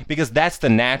that back because that's the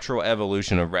natural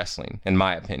evolution of wrestling, in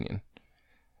my opinion.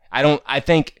 I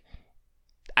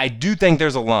do think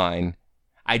there's a line.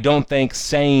 I don't think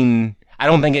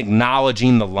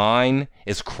acknowledging the line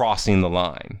is crossing the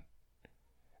line.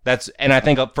 And I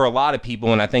think for a lot of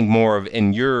people, and I think more of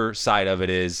in your side of it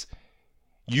is,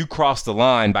 you cross the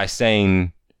line by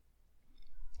saying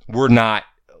I'm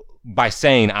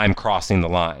crossing the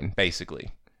line,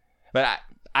 basically. But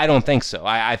I don't think so.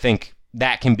 I think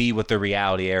that can be what the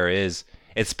reality era is,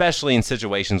 especially in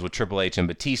situations with Triple H and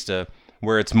Batista,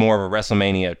 where it's more of a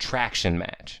WrestleMania attraction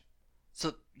match.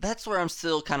 So that's where I'm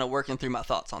still kind of working through my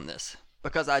thoughts on this.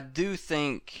 Because I do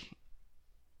think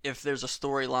if there's a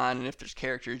storyline and if there's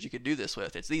characters you could do this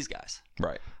with, it's these guys.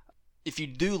 Right. If you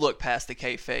do look past the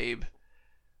kayfabe,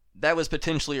 that was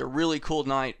potentially a really cool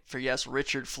night for,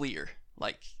 Richard Fliehr.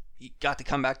 Like, he got to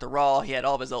come back to Raw. He had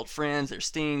all of his old friends. There's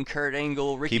Sting, Kurt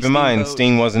Angle, Ricky Keep in mind,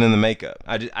 Sting wasn't in the makeup.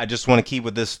 I just want to keep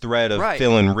with this thread of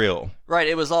feeling real. Right.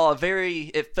 It was all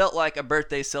it felt like a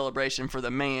birthday celebration for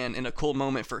the man and a cool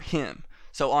moment for him.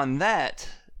 So on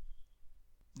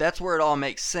that's where it all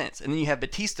makes sense. And then you have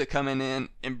Batista coming in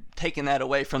and taking that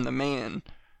away from the man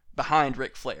behind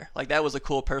Ric Flair. Like, that was a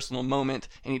cool personal moment,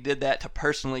 and he did that to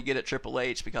personally get at Triple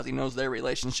H because he knows their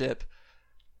relationship.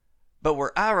 But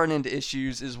where I run into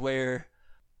issues is where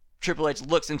Triple H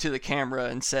looks into the camera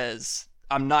and says,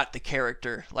 I'm not the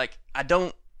character. Like,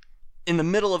 in the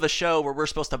middle of a show where we're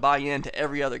supposed to buy into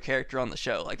every other character on the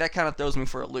show, like, that kind of throws me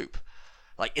for a loop.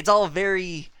 Like, this is all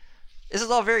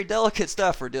very delicate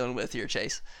stuff we're dealing with here,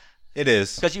 Chase. It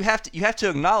is. Because you have to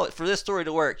acknowledge, for this story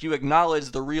to work, you acknowledge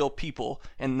the real people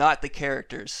and not the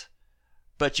characters.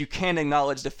 But you can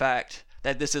acknowledge the fact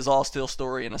that this is all still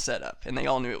story and a setup, and they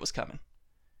all knew it was coming.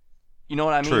 You know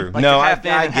what I mean? True. Like, No, I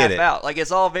get half it. Out. Like,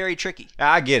 it's all very tricky.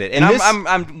 I get it. And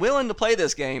I'm willing to play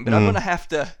this game, but I'm gonna have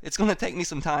to. It's gonna take me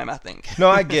some time, I think. No,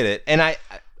 I get it, and I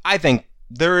think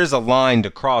there is a line to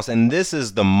cross, and this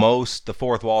is the most the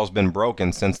fourth wall's been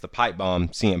broken since the pipe bomb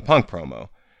CM Punk promo.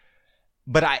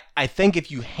 But I think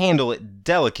if you handle it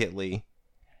delicately,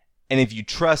 and if you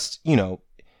trust,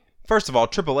 first of all,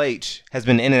 Triple H has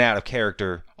been in and out of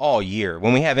character all year.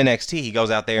 When we have NXT, he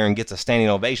goes out there and gets a standing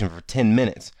ovation for 10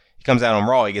 minutes. He comes out on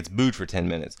Raw, he gets booed for 10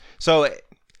 minutes. So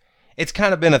it's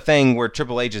kind of been a thing where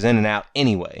Triple H is in and out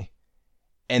anyway.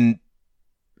 And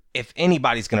if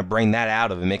anybody's going to bring that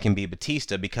out of him, it can be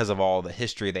Batista because of all the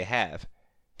history they have.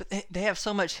 But they have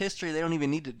so much history, they don't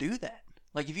even need to do that.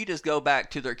 Like, if you just go back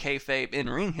to their kayfabe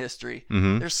in-ring history,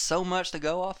 there's so much to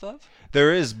go off of.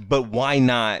 There is, but why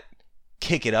not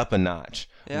kick it up a notch?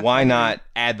 Yeah, why not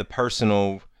add the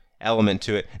personal element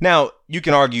to it? Now, you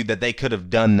can argue that they could have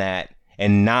done that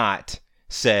and not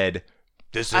said,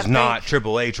 this is not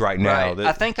Triple H right now. Right.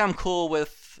 I think I'm cool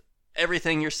with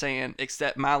everything you're saying,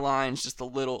 except my line's just a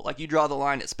little, like, you draw the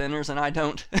line at spinners and I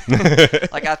don't.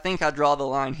 Like, I think I draw the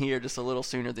line here just a little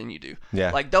sooner than you do.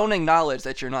 Yeah. Like, don't acknowledge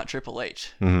that you're not Triple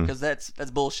H, because that's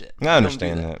bullshit. I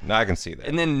understand that. No, I can see that.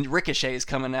 And then Ricochet's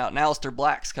coming out, and Aleister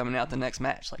Black's coming out the next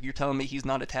match. Like, you're telling me he's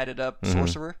not a tatted up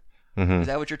sorcerer? Is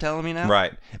that what you're telling me now?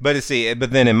 Right. But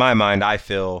then in my mind, I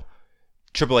feel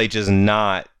Triple H is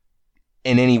not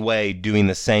in any way doing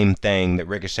the same thing that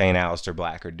Ricochet and Aleister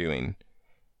Black are doing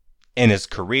in his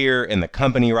career, in the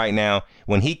company right now.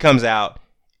 When he comes out,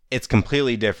 it's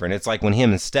completely different. It's like when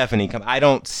him and Stephanie come. I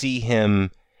don't see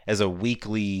him as a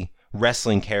weekly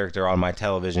wrestling character on my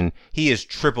television. He is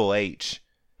Triple H.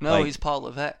 No, he's Paul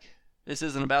Levesque. This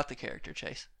isn't about the character,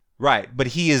 Chase. Right, but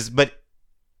he is, but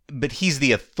he's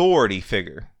the authority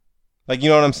figure. Like, you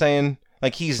know what I'm saying?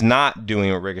 Like, he's not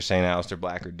doing what Ricochet and Aleister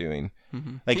Black are doing.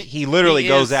 Like, he literally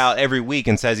goes out every week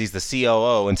and says he's the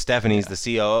COO and Stephanie's the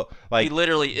COO. Like, he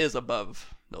literally is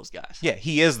above those guys. Yeah,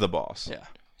 he is the boss. Yeah.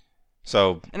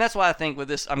 So, and that's why I think with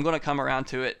this, I'm going to come around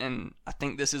to it, and I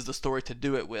think this is the story to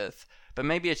do it with. But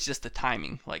maybe it's just the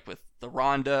timing, like with the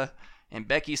Ronda and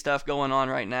Becky stuff going on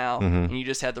right now, and you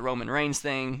just had the Roman Reigns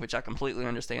thing, which I completely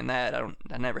understand that.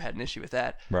 I never had an issue with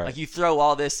that. Right. Like, you throw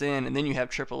all this in, and then you have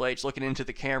Triple H looking into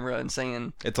the camera and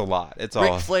saying, it's a lot. It's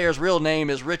Ric Flair's real name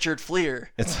is Richard Fliehr.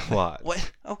 It's a lot.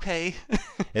 What? Okay.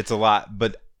 It's a lot,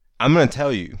 but I'm going to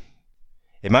tell you,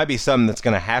 it might be something that's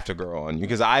going to have to grow on you,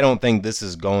 because I don't think this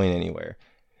is going anywhere.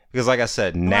 Because like I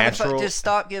said, natural... Just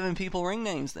stop giving people ring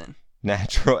names then.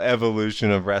 Natural evolution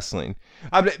of wrestling.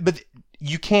 But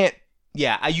you can't...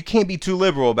 Yeah, you can't be too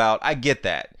liberal about... I get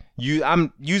that.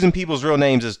 I'm using people's real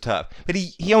names is tough. But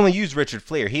he only used Richard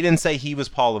Fliehr. He didn't say he was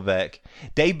Paul Levesque.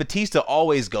 Dave Batista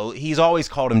he's always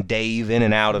called him Dave in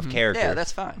and out of character. Yeah,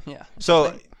 that's fine. Yeah.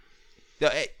 So...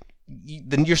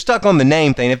 then you're stuck on the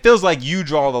name thing. It feels like you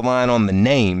draw the line on the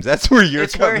names. That's where you're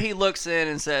It's where he looks in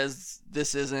and says,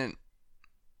 this isn't...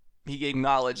 He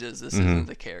acknowledges this isn't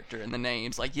the character and the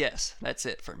names. Like, yes, that's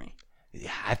it for me.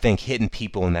 Yeah, I think hitting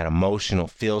people in that emotional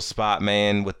feel spot,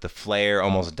 man, with the Flair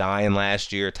almost dying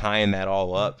last year, tying that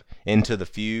all up into the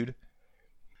feud.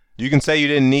 You can say you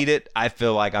didn't need it. I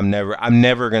feel like I'm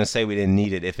never going to say we didn't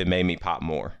need it if it made me pop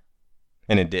more.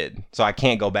 And it did. So I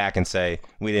can't go back and say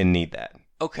we didn't need that.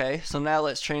 Okay, so now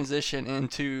let's transition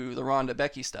into the Ronda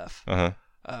Becky stuff,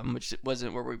 which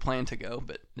wasn't where we planned to go,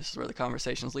 but this is where the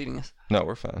conversation's leading us. No,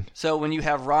 we're fine. So when you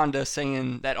have Ronda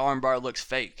saying that armbar looks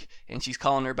fake, and she's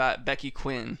calling her about Becky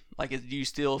Quinn, like, do you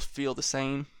still feel the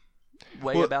same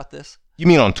way about this? You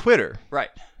mean on Twitter?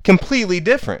 Right. Completely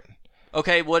different.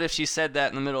 Okay, what if she said that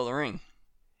in the middle of the ring?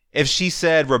 If she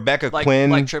said Rebecca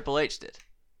Quinn... Like Triple H did.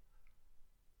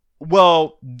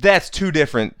 Well, that's two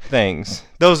different things.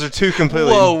 Those are two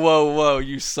completely... Whoa,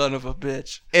 you son of a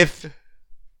bitch.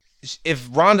 If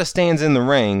Ronda stands in the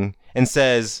ring and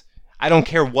says, I don't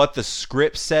care what the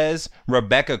script says,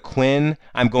 Rebecca Quinn,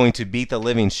 I'm going to beat the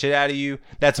living shit out of you,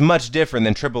 that's much different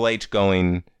than Triple H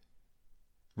going,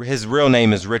 his real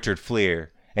name is Richard Fliehr,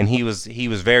 and he was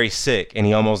very sick, and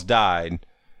he almost died.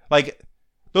 Like,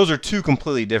 those are two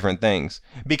completely different things.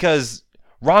 Because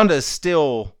Ronda is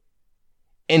still...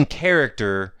 in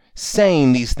character,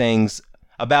 saying these things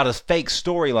about a fake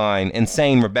storyline and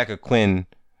saying Rebecca Quinn,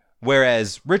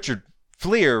 whereas Richard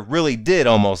Fliehr really did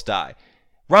almost die.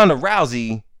 Ronda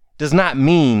Rousey does not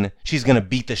mean she's going to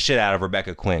beat the shit out of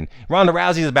Rebecca Quinn. Ronda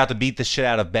Rousey is about to beat the shit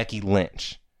out of Becky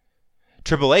Lynch.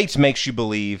 Triple H makes you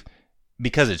believe,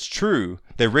 because it's true,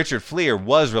 that Richard Fliehr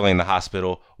was really in the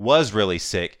hospital, was really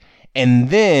sick, and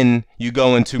then you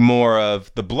go into more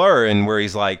of the blur and where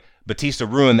he's like, Batista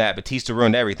ruined that. Batista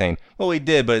ruined everything. Well, he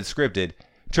did, but it's scripted.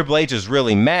 Triple H is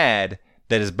really mad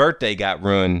that his birthday got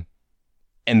ruined,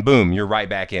 and boom, you're right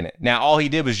back in it. Now, all he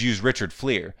did was use Richard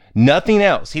Fliehr. Nothing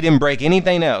else. He didn't break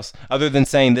anything else other than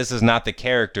saying this is not the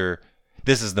character,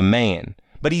 this is the man.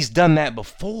 But he's done that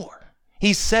before.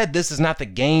 He said this is not the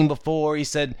game before. He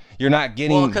said you're not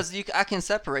getting... Well, because I can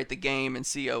separate the game and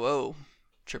COO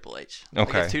Triple H.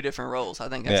 Okay. Like, it's two different roles. I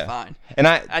think that's fine. And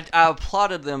I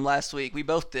applauded them last week. We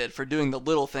both did, for doing the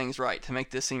little things right to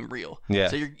make this seem real. Yeah.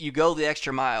 So you go the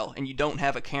extra mile, and you don't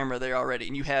have a camera there already,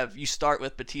 and you start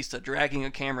with Batista dragging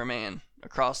a cameraman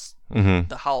across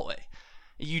the hallway.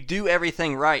 You do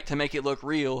everything right to make it look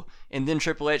real, and then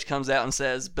Triple H comes out and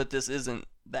says, but this isn't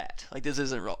that. Like, this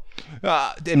isn't real.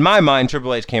 In my mind,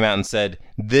 Triple H came out and said,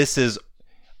 this is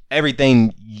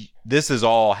everything, this is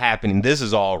all happening, this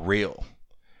is all real.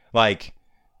 Like,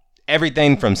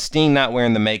 everything from Steen not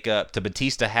wearing the makeup to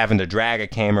Batista having to drag a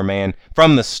cameraman,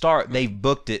 from the start, they've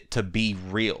booked it to be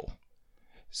real.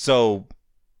 So,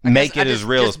 make it as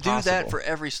real as possible. Just do that for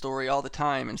every story all the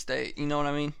time and stay, you know what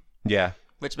I mean? Yeah.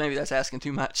 Which maybe that's asking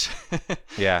too much.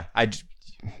 Yeah.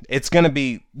 It's going to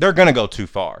be, they're going to go too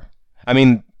far. I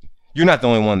mean, you're not the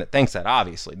only one that thinks that,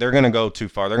 obviously. They're going to go too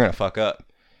far. They're going to fuck up.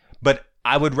 But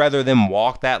I would rather them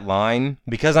walk that line,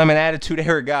 because I'm an attitude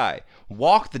era guy.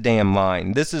 Walk the damn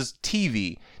line. This is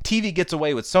TV. TV gets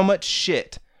away with so much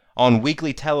shit on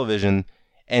weekly television,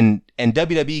 and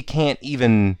WWE can't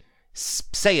even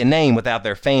say a name without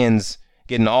their fans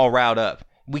getting all riled up.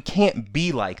 We can't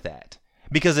be like that,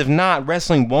 because if not,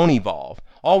 wrestling won't evolve.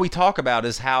 All we talk about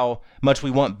is how much we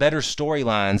want better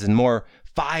storylines and more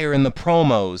fire in the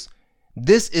promos.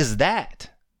 This is that.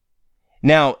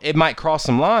 Now, it might cross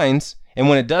some lines, and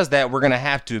when it does that, you're going to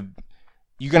have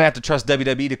to trust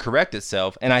WWE to correct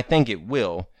itself, and I think it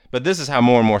will. But this is how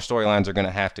more and more storylines are going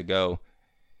to have to go.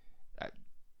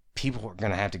 People are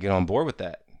going to have to get on board with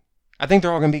that. I think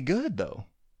they're all going to be good, though.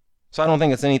 So I don't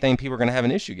think it's anything people are going to have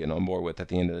an issue getting on board with at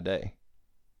the end of the day.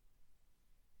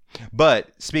 But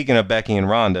speaking of Becky and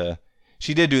Ronda,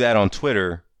 she did do that on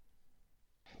Twitter.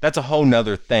 That's a whole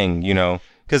nother thing, you know,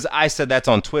 because I said that's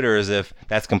on Twitter as if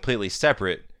that's completely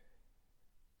separate.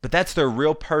 But that's their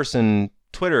real person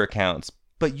Twitter accounts.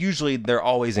 But usually they're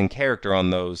always in character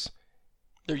on those.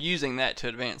 They're using that to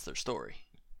advance their story.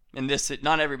 And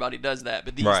not everybody does that,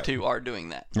 but these two are doing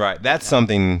that. Right. That's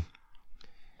something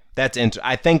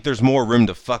I think there's more room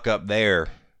to fuck up there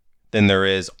than there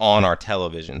is on our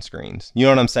television screens. You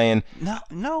know what I'm saying?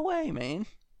 No way, man.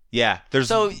 Yeah,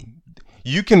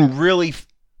 you can really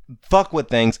fuck with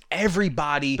things.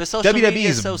 Everybody, WWE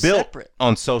is so built separate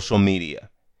on social media.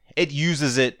 It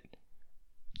uses it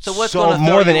so what's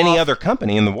more than any other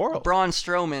company in the world. Braun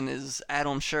Strowman is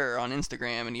Adam Scherr on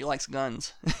Instagram, and he likes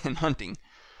guns and hunting.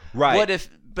 Right.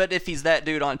 But if he's that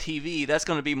dude on TV, that's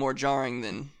going to be more jarring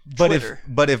than Twitter.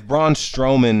 But if Braun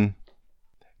Strowman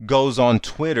goes on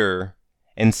Twitter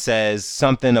and says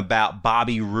something about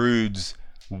Bobby Roode's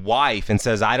wife and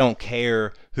says, I don't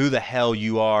care who the hell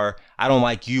you are, I don't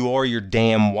like you or your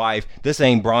damn wife, this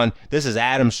ain't Braun, this is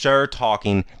Adam Scherr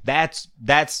talking, that's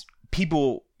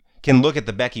people can look at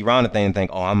the Becky Ronda thing and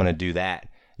think, oh, I'm gonna do that,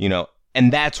 you know,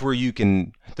 and that's where you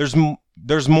can,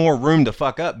 there's more room to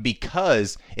fuck up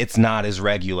because it's not as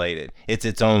regulated, it's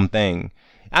its own thing.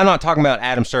 I'm not talking about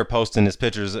Adam Scherr posting his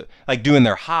pictures, like doing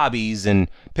their hobbies and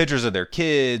pictures of their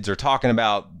kids or talking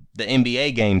about the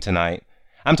NBA game tonight.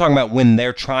 I'm talking about when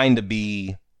they're trying to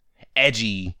be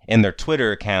edgy in their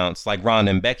Twitter accounts like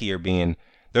Ronda and Becky are being,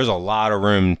 there's a lot of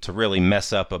room to really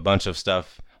mess up a bunch of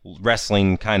stuff,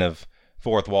 wrestling kind of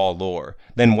fourth wall lore.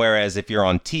 Then whereas if you're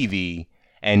on TV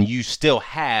and you still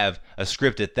have a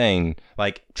scripted thing,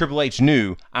 like Triple H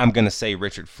knew, I'm going to say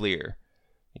Richard Fleur.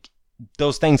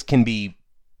 Those things can be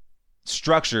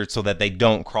structured so that they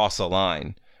don't cross a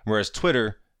line. Whereas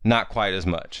Twitter, not quite as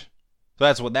much.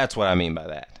 So that's what I mean by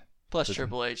that. Plus,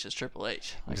 Triple H is Triple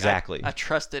H. Like, exactly. I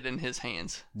trust it in his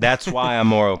hands. That's why I'm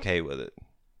more okay with it.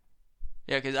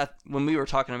 Yeah, because when we were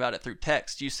talking about it through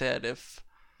text, you said if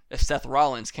Seth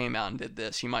Rollins came out and did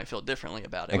this, you might feel differently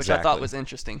about it, exactly. which I thought was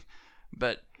interesting.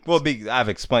 But I've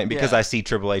explained because I see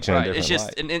Triple H in a different it's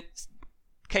just light. an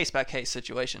case-by-case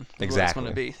situation. Exactly. It's going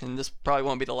to be, and this probably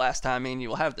won't be the last time me and you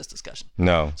will have this discussion.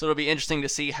 No. So it'll be interesting to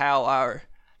see how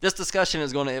this discussion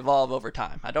is going to evolve over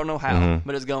time. I don't know how,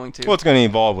 but it's going to. Well, it's going to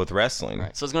evolve with wrestling.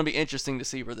 Right. So it's going to be interesting to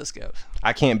see where this goes.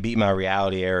 I can't beat my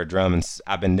reality era drum, and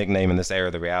I've been nicknaming this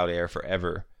era the reality era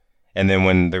forever. And then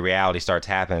when the reality starts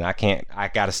happening, I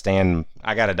got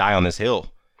to die on this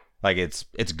hill. Like it's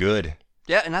good.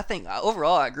 Yeah, and I think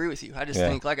overall I agree with you. I just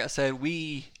think, like I said,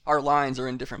 our lines are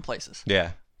in different places.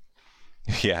 Yeah.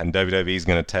 Yeah, and WWE's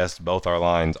going to test both our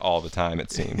lines all the time,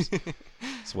 it seems.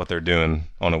 It's what they're doing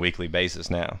on a weekly basis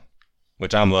now,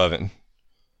 which I'm loving.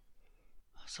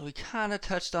 So we kind of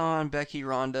touched on Becky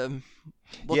Ronda.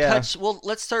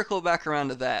 Let's circle back around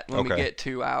to that when we get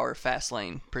to our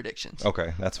Fastlane predictions.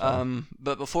 Okay, that's fine.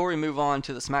 But before we move on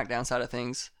to the SmackDown side of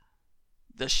things,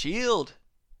 the Shield,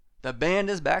 the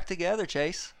band is back together,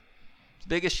 Chase. It's the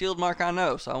biggest Shield mark I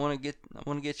know, so I want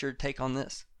to get your take on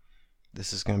this.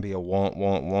 This is going to be a womp,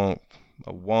 womp, womp.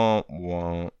 A womp,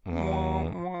 womp,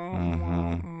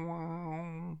 womp.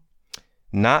 Mm-hmm.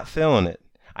 Not feeling it.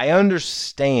 I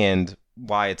understand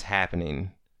why it's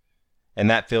happening. And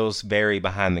that feels very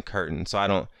behind the curtain. So I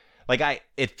don't...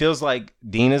 it feels like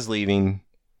Dean is leaving.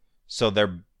 So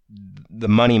the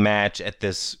money match at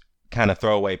this kind of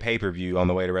throwaway pay-per-view on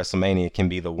the way to WrestleMania can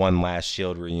be the one last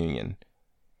Shield reunion.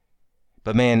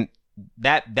 But man...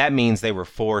 That means they were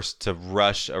forced to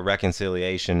rush a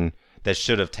reconciliation that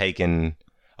should have taken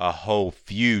a whole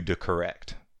feud to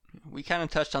correct. We kind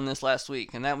of touched on this last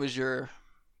week, and that was your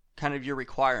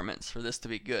requirements for this to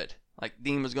be good. Like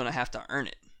Dean was going to have to earn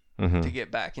it to get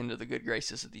back into the good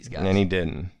graces of these guys. And he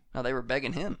didn't. Now they were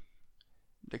begging him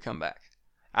to come back.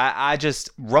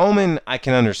 Roman, I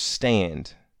can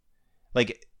understand.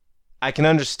 Like, I can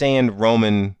understand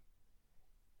Roman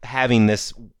having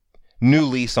this new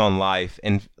lease on life,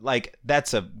 and like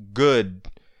that's a good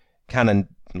kind of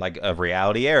like a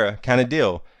reality era kind of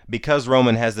deal, because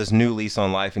Roman has this new lease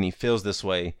on life and he feels this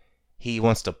way. He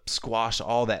wants to squash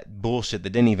all that bullshit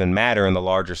that didn't even matter in the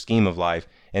larger scheme of life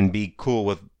and be cool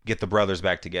with get the brothers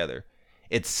back together.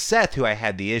 It's Seth who I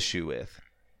had the issue with,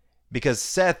 because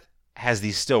Seth has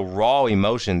these still raw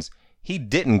emotions. He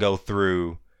didn't go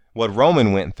through what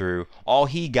Roman went through. All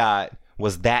he got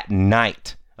was that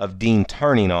night of Dean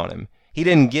turning on him. He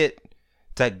didn't get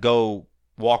to go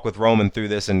walk with Roman through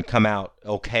this and come out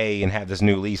okay and have this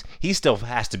new lease. He still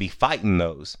has to be fighting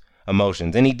those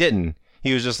emotions, and he didn't.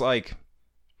 He was just like,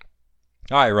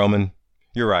 all right, Roman,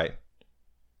 you're right.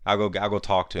 I'll go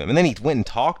talk to him. And then he went and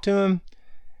talked to him.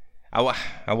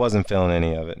 I wasn't feeling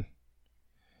any of it.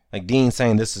 Like Dean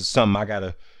saying, this is something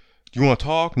do you want to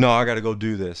talk? No, I got to go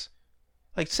do this.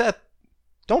 Like, Seth,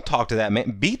 don't talk to that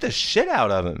man. Beat the shit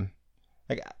out of him.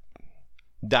 Like,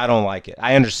 I don't like it.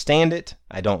 I understand it.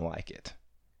 I don't like it.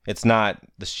 It's not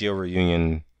the Shield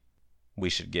reunion we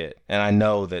should get. And I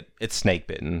know that it's snake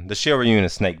bitten. The Shield reunion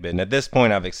is snake bitten. At this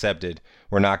point, I've accepted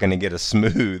we're not going to get a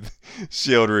smooth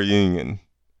Shield reunion.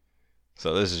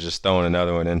 So this is just throwing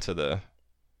another one into the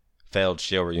failed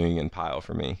Shield reunion pile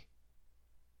for me.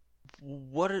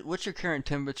 What's your current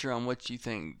temperature on what you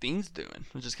think Dean's doing?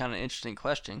 Which is kind of an interesting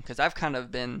question, because I've kind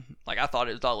of been like, I thought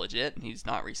it was all legit. He's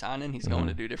not resigning. He's going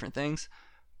to do different things.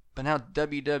 But now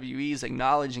WWE is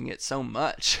acknowledging it so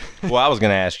much. Well, I was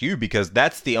going to ask you, because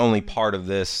that's the only part of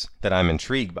this that I'm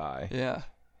intrigued by. Yeah.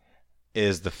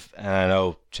 And I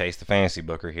know Chase the fantasy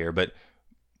booker here, but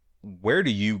where do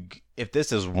you, if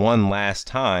this is one last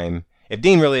time, if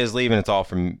Dean really is leaving, it's all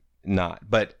from not,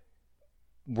 but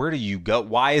where do you go?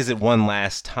 Why is it one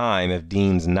last time if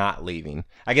Dean's not leaving?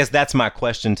 I guess that's my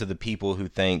question to the people who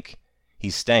think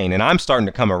he's staying. And I'm starting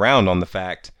to come around on the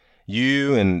fact,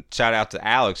 you, and shout out to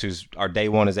Alex, who's our Day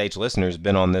One as H listener, has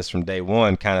been on this from day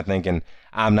one, kind of thinking,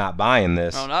 I'm not buying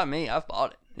this. No, not me. I've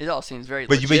bought it. It all seems very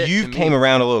but legit. But you came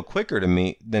around a little quicker to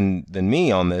me than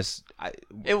me on this.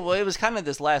 It was kind of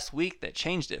this last week that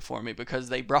changed it for me, because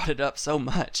they brought it up so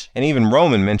much. And even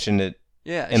Roman mentioned it.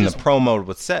 Yeah, in the promo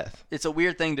with Seth. It's a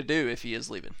weird thing to do if he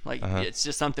is leaving. Like, it's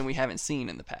just something we haven't seen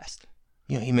in the past.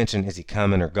 You know, he mentioned, is he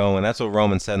coming or going? That's what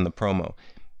Roman said in the promo.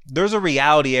 There's a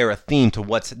reality era theme to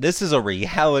this is a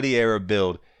reality era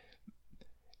build.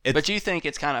 But you think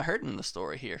it's kind of hurting the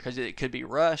story here, because it could be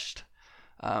rushed.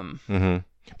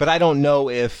 But I don't know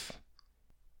if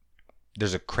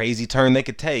there's a crazy turn they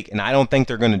could take, and I don't think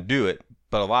they're going to do it,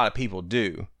 but a lot of people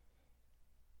do.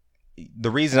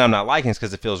 The reason I'm not liking it is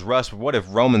because it feels rushed. But what if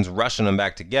Roman's rushing them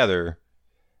back together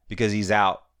because he's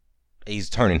out? He's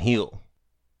turning heel.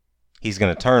 He's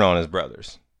going to turn on his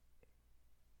brothers.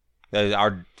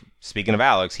 Speaking of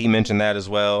Alex, he mentioned that as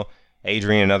well.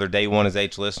 Adrian, another Day One as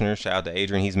H listener. Shout out to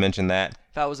Adrian. He's mentioned that.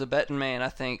 If I was a betting man, I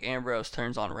think Ambrose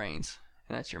turns on Reigns,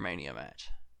 and that's your Mania match.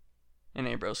 And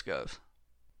Ambrose goes.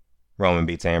 Roman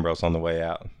beats Ambrose on the way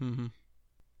out. Mm-hmm.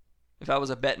 If I was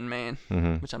a betting man,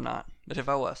 which I'm not, but if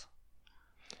I was.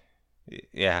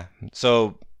 Yeah.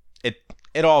 So it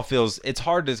all feels, it's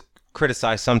hard to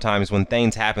criticize sometimes when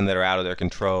things happen that are out of their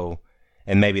control,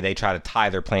 and maybe they try to tie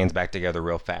their plans back together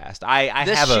real fast.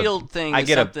 This Shield thing is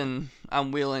something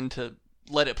I'm willing to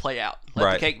let it play out.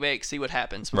 Let the cake bake, see what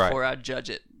happens before I judge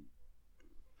it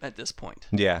at this point.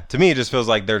 Yeah. To me, it just feels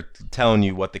like they're telling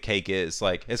you what the cake is.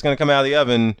 Like, it's going to come out of the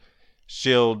oven,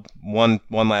 Shield, one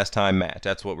last time match.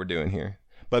 That's what we're doing here.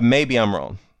 But maybe I'm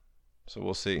wrong. So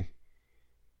we'll see.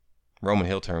 Roman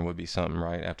heel turn would be something,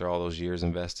 right? After all those years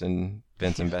Vince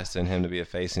invested in him to be a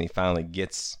face, and he finally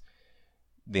gets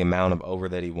the amount of over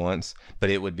that he wants.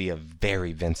 But it would be a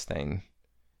very Vince thing.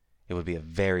 It would be a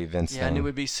very Vince thing. Yeah, and it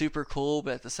would be super cool,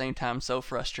 but at the same time so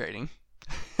frustrating.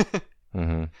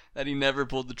 That he never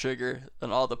pulled the trigger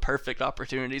on all the perfect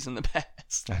opportunities in the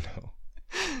past. I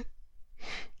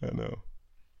know.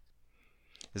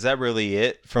 Is that really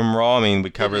it from Raw? I mean, we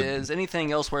covered... It is.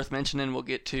 Anything else worth mentioning we'll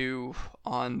get to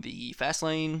on the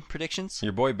Fastlane predictions?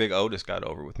 Your boy Big Otis got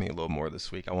over with me a little more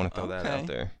this week. I want to throw that out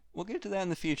there. We'll get to that in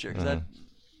the future, because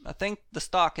I think the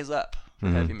stock is up for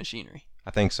Heavy Machinery.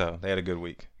 I think so. They had a good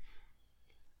week.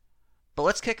 But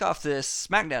let's kick off this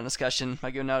SmackDown discussion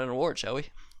by giving out an award, shall we?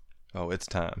 Oh, it's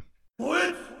time.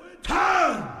 It's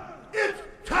time! It's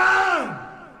time!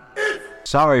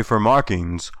 Sorry for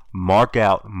markings. Mark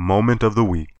out Moment of the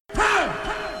Week.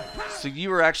 So you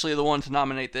were actually the one to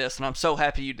nominate this, and I'm so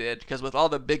happy you did, because with all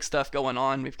the big stuff going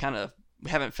on, we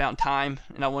haven't found time,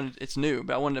 and it's new,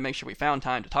 but I wanted to make sure we found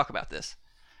time to talk about this.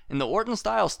 And the Orton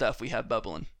style stuff we have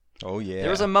bubbling. Oh, yeah.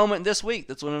 There was a moment this week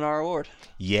that's winning our award.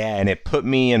 Yeah, and it put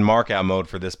me in mark-out mode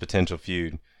for this potential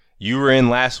feud. You were in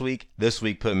last week. This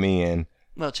week put me in.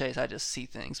 Well, Chase, I just see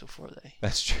things before they...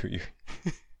 That's true.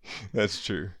 That's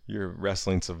true. You're a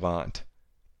wrestling savant.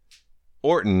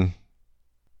 Orton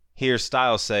hears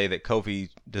Styles say that Kofi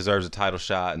deserves a title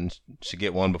shot and should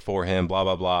get one before him, blah,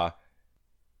 blah, blah.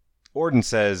 Orton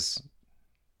says,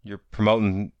 you're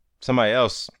promoting somebody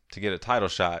else to get a title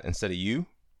shot instead of you?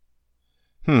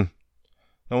 No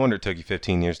wonder it took you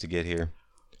 15 years to get here.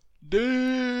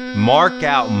 Damn. Mark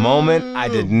out moment I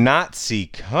did not see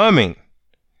coming.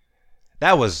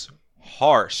 That was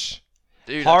harsh.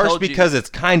 Dude, harsh because it's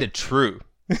kind of true.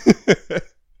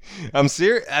 I'm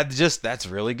serious. That's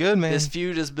really good, man. This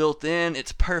feud is built in.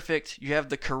 It's perfect. You have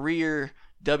the career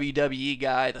WWE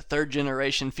guy, the third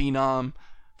generation phenom,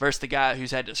 versus the guy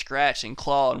who's had to scratch and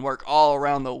claw and work all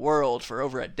around the world for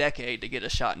over a decade to get a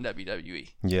shot in WWE.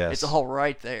 Yes. It's all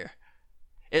right there.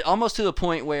 It almost to the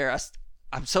point where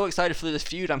I'm so excited for this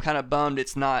feud, I'm kind of bummed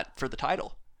it's not for the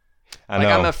title. I know.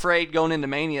 I'm afraid going into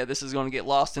Mania, this is going to get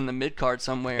lost in the mid-card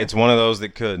somewhere. It's one of those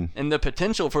that could. And the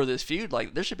potential for this feud,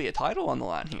 there should be a title on the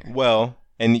line here. Well,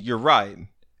 and you're right,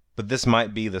 but this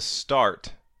might be the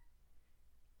start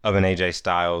of an AJ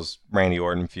Styles Randy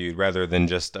Orton feud rather than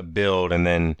just a build and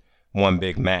then one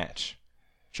big match.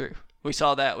 True. We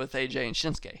saw that with AJ and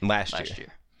Shinsuke Last year.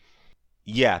 year.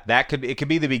 Yeah, it could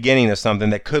be the beginning of something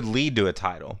that could lead to a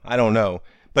title. I don't know,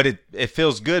 but it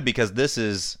feels good because this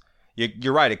is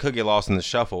you're right. It could get lost in the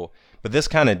shuffle, but this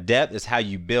kind of depth is how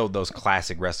you build those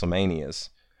classic WrestleManias.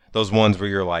 Those ones where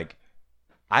you're like,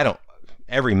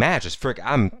 every match is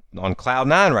I'm on cloud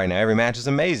 9 right now. Every match is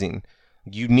amazing.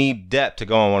 You need depth to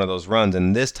go on one of those runs,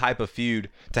 and this type of feud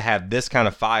to have this kind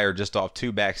of fire just off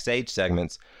 2 backstage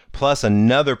segments, plus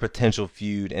another potential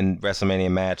feud and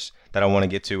WrestleMania match that I want to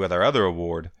get to with our other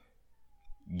award,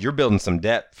 you're building some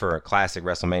depth for a classic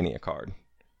WrestleMania card.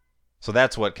 So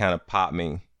that's what kind of popped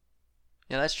me.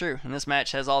 Yeah, that's true. And this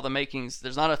match has all the makings.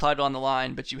 There's not a title on the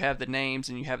line, but you have the names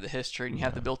and you have the history and you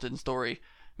have the built-in story.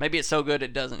 Maybe it's so good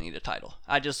it doesn't need a title.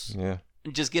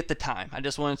 Just get the time. I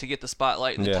just wanted to get the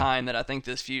spotlight and the time that I think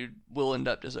this feud will end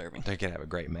up deserving. They could have a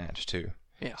great match too.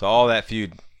 Yeah. So all that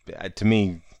feud, to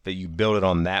me, that you build it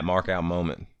on that mark out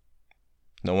moment.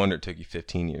 No wonder it took you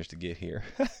 15 years to get here.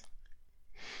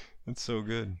 That's so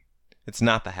good. It's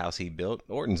not the house he built.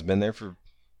 Orton's been there for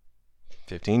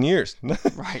 15 years.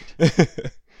 Right.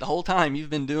 The whole time you've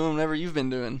been doing whatever you've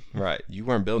been doing. Right. You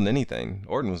weren't building anything.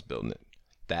 Orton was building it.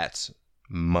 That's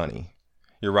money.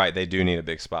 You're right. They do need a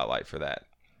big spotlight for that.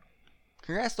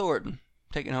 Congrats to Orton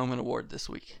taking home an award this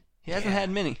week. He hasn't had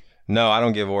many. No, I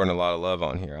don't give Orton a lot of love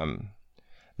on here. I'm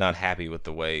not happy with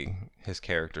the way his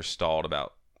character stalled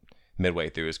about midway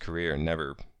through his career and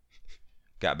never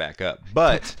got back up.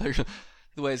 But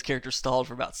the way his character stalled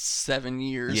for about 7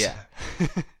 years. Yeah.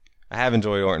 I have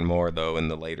enjoyed Orton more, though, in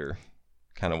the later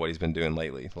kind of what he's been doing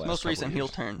lately. His most recent heel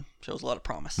turn shows a lot of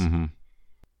promise. Mm-hmm.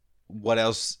 What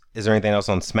else? Is there anything else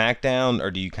on SmackDown,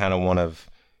 or do you kind of want to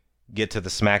get to the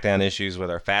SmackDown issues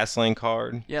with our Fastlane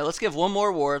card? Yeah, let's give one more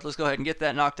award. Let's go ahead and get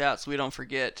that knocked out so we don't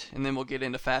forget, and then we'll get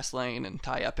into Fastlane and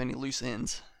tie up any loose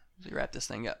ends as we wrap this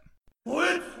thing up.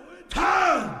 It's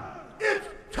time! It's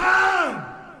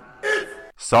time! It's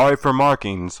Sorry for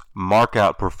markings, mark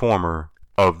out performer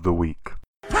of the week.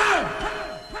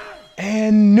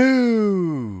 And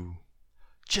new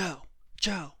Joe.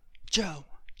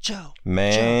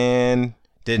 Man,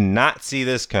 did not see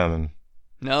this coming.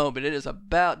 No, but it is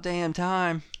about damn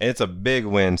time. It's a big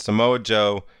win. Samoa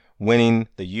Joe winning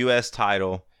the U.S.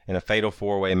 title in a fatal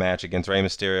 4-way match against Rey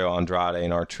Mysterio, Andrade,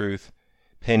 and R-Truth,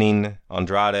 pinning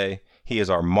Andrade. He is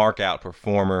our mark-out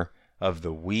performer of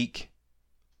the week.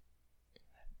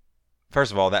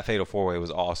 First of all, that fatal 4-way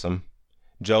was awesome.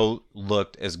 Joe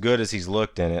looked as good as he's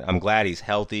looked in it. I'm glad he's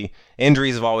healthy.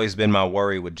 Injuries have always been my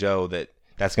worry with Joe,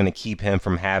 that's going to keep him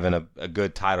from having a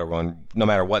good title run. No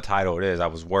matter what title it is, I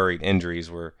was worried injuries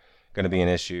were going to be an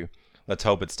issue. Let's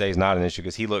hope it stays not an issue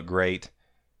because he looked great.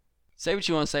 Say what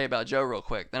you want to say about Joe real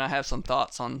quick. Then I have some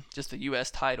thoughts on just the U.S.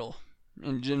 title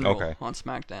in general on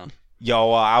SmackDown.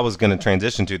 I was going to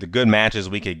transition to the good matches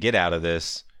we could get out of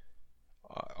this.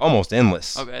 Almost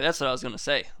endless. Okay, that's what I was going to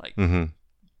say.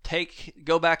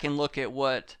 Go back and look at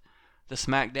what the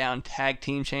SmackDown Tag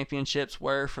Team Championships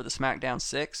were for the SmackDown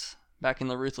 6 back in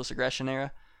the Ruthless Aggression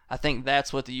era. I think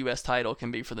that's what the U.S. title can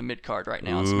be for the mid-card right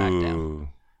now on SmackDown.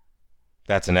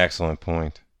 That's an excellent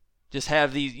point. Just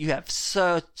have you have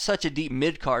such a deep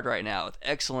mid-card right now with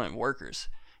excellent workers.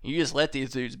 You just let these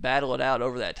dudes battle it out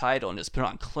over that title and just put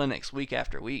on clinics week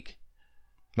after week.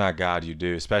 My God, you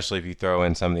do. Especially if you throw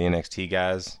in some of the NXT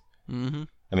guys. Mm-hmm.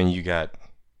 I mean, you got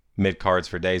mid-cards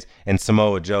for days. And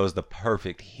Samoa Joe's the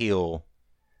perfect heel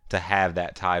to have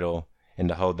that title and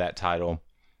to hold that title.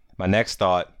 My next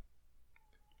thought,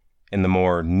 in the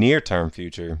more near-term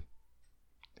future,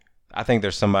 I think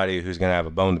there's somebody who's going to have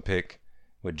a bone to pick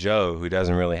with Joe who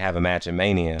doesn't really have a match at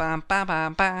Mania.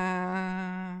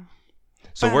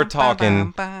 So we're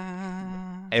talking,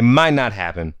 it might not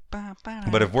happen,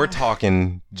 but if we're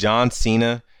talking John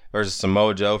Cena versus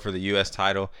Samoa Joe for the U.S.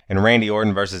 title and Randy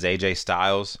Orton versus AJ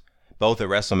Styles, both at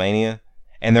WrestleMania,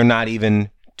 and they're not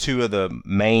even two of the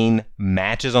main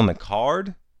matches on the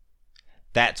card,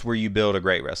 that's where you build a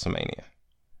great WrestleMania.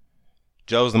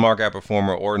 Joe's the mark-out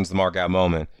performer, Orton's the mark-out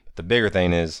moment. But the bigger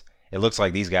thing is, it looks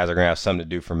like these guys are going to have something to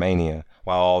do for Mania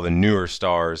while all the newer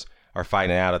stars are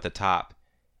fighting out at the top.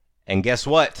 And guess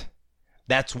what?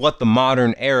 That's what the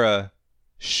modern era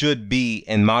should be,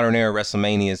 and modern era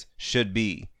WrestleManias should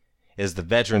be, is the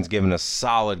veterans giving us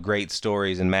solid, great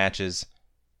stories and matches,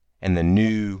 and the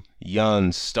new,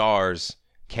 young stars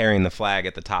carrying the flag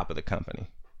at the top of the company.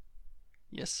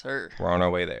 Yes, sir. We're on our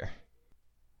way there.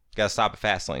 Got to stop at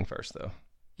Fastlane first, though.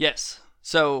 Yes.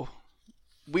 So,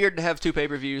 weird to have 2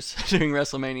 pay-per-views during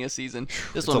WrestleMania season.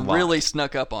 This one really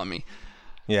snuck up on me.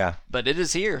 Yeah. But it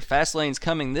is here. Fastlane's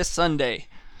coming this Sunday.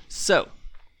 So,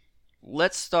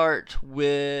 let's start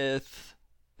with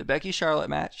the Becky Charlotte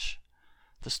match.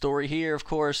 The story here, of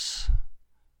course,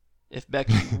 if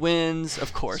Becky wins,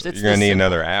 of course. You're going to need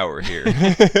another hour here.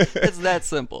 It's that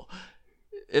simple.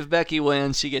 If Becky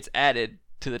wins, she gets added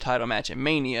to the title match at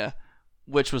Mania,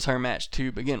 which was her match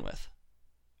to begin with.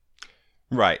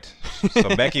 Right.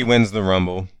 So Becky wins the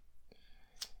Rumble.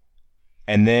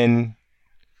 And then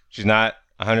she's not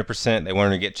 100%. They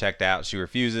want her to get checked out. She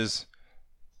refuses.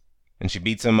 And she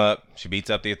beats them up. She beats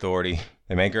up the Authority.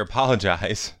 They make her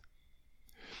apologize.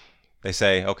 They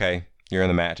say, okay, you're in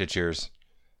the match. It's yours.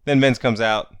 Then Vince comes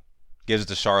out, gives it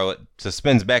to Charlotte,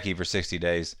 suspends Becky for 60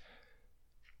 days.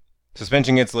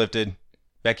 Suspension gets lifted.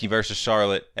 Becky versus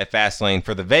Charlotte at Fastlane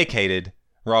for the vacated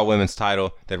Raw Women's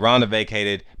title that Ronda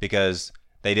vacated because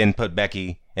they didn't put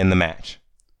Becky in the match.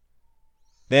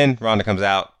 Then Ronda comes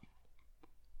out.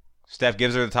 Steph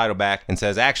gives her the title back and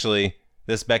says, actually,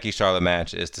 this Becky-Charlotte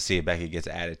match is to see if Becky gets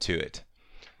added to it.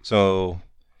 So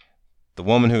the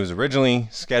woman who was originally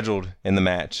scheduled in the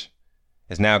match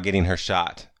is now getting her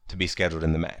shot to be scheduled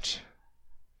in the match.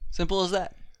 Simple as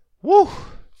that. Woo!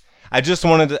 I just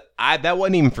wanted to... that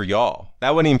wasn't even for y'all.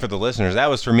 That wasn't even for the listeners. That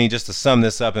was for me just to sum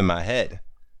this up in my head.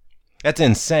 That's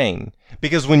insane.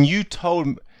 Because when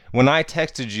I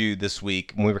texted you this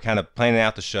week, when we were kind of planning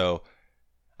out the show,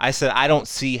 I said, I don't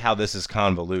see how this is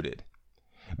convoluted.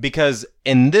 Because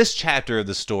in this chapter of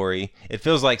the story, it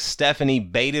feels like Stephanie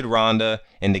baited Ronda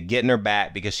into getting her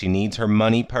back because she needs her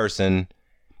money person.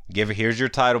 Give her, here's your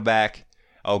title back.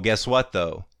 Oh, guess what,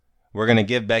 though? We're going to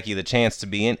give Becky the chance to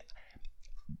be in.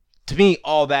 To me,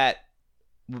 all that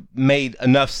made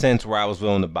enough sense where I was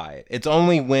willing to buy it. It's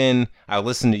only when I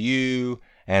listened to you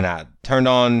and I turned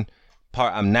on,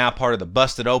 I'm now part of the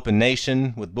Busted Open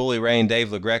Nation with Bully Ray and Dave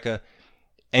LaGreca.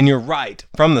 And you're right.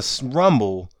 From the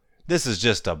Rumble, this is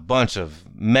just a bunch of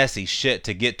messy shit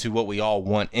to get to what we all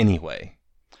want anyway.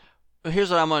 But here's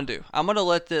what I'm going to do. I'm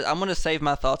going to save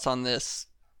my thoughts on this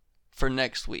for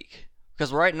next week.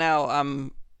 Because right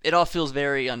now, it all feels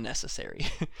very unnecessary.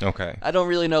 Okay. I don't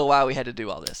really know why we had to do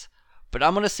all this. But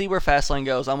I'm going to see where Fastlane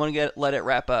goes. I'm going to let it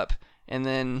wrap up. And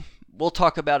then we'll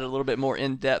talk about it a little bit more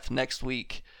in depth next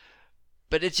week.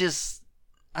 But it just,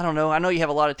 I don't know. I know you have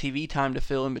a lot of TV time to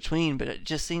fill in between, but it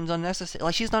just seems unnecessary.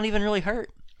 Like, she's not even really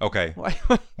hurt. Okay. Why?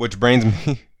 Which brings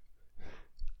me...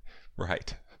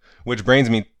 Right. Which brings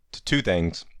me to two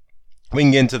things. We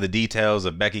can get into the details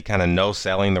of Becky kind of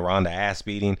no-selling the Ronda ass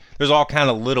beating. There's all kind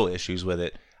of little issues with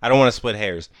it. I don't want to split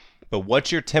hairs. But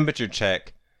what's your temperature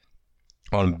check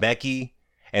on Becky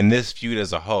and this feud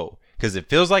as a whole? Because it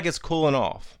feels like it's cooling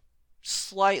off.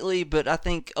 Slightly, but I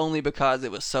think only because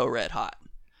it was so red hot.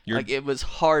 Like, it was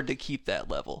hard to keep that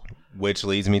level. Which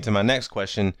leads me to my next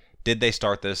question. Did they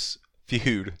start this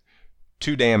feud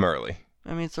too damn early?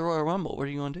 I mean, it's the Royal Rumble. What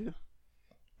are you going to do?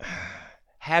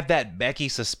 Have that Becky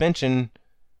suspension,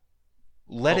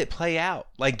 let it play out.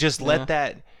 Like, just let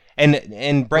that...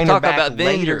 And bring her back about then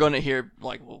later. You're going to hear,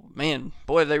 like, well, man,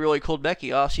 boy, they really cooled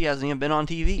Becky off. She hasn't even been on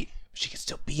TV. She could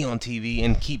still be on TV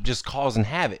and keep just causing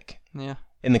havoc. Yeah.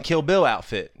 In the Kill Bill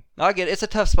outfit. I get it. It's a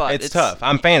tough spot. It's tough.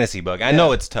 I'm fantasy bug. I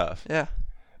know it's tough. Yeah.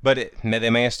 But they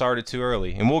may have started too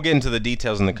early. And we'll get into the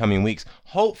details in the coming weeks.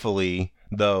 Hopefully,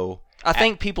 though... I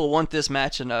think people want this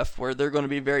match enough where they're going to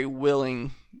be very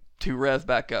willing to rev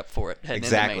back up for it heading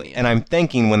into Mania. And I'm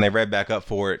thinking when they rev back up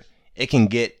for it, it can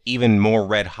get even more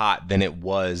red hot than it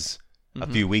was a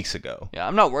few weeks ago. Yeah,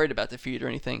 I'm not worried about the feud or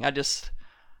anything.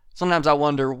 Sometimes I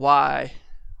wonder why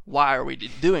are we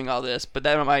doing all this, but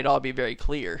that might all be very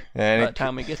clear by the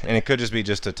time we get there. And it could just be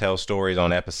just to tell stories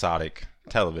on episodic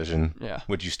television,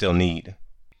 which you still need.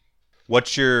 You want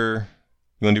to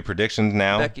do predictions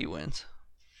now? Becky wins.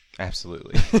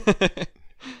 Absolutely.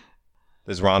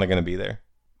 Is Ronda going to be there?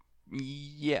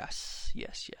 Yes.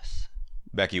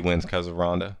 Becky wins because of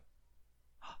Ronda?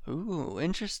 Ooh,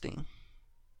 interesting.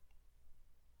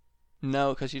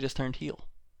 No, because she just turned heel.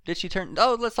 Did she turn...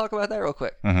 Oh, let's talk about that real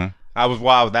quick. Mm-hmm.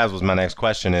 That was my next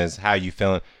question is, how you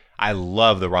feeling? I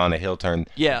love the Ronda heel turn.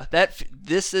 Yeah,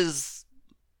 this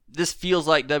feels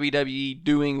like WWE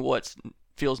doing what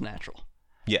feels natural.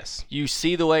 Yes. You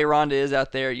see the way Ronda is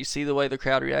out there. You see the way the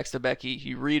crowd reacts to Becky.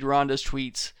 You read Ronda's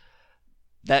tweets.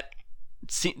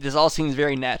 This all seems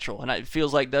very natural, and it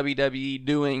feels like WWE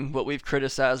doing what we've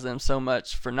criticized them so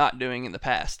much for not doing in the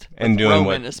past, and doing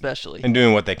Roman especially, and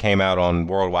doing what they came out on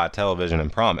worldwide television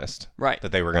and promised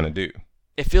that they were going to do.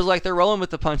 It feels like they're rolling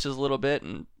with the punches a little bit,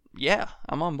 and yeah,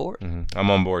 I'm on board. Mm-hmm. I'm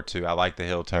on board too. I like the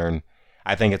heel turn.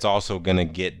 I think it's also going to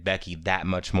get Becky that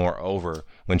much more over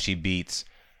when she beats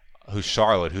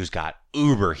Charlotte, who's got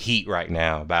uber heat right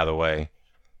now, by the way.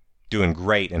 doing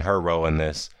great in her role in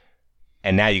this.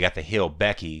 And now you got the heel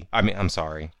Becky. I'm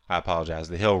sorry. I apologize.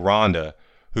 The heel Ronda,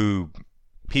 who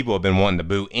people have been wanting to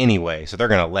boo anyway. So they're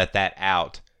going to let that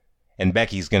out. And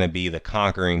Becky's going to be the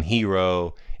conquering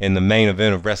hero in the main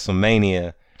event of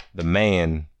WrestleMania. The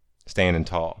man standing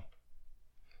tall.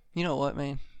 You know what,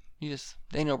 man?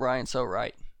 Daniel Bryan's so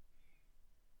right.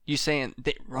 You saying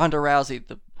Ronda Rousey,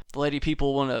 the lady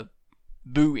people want to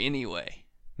boo anyway.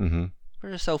 Mm-hmm.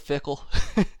 We're just so fickle.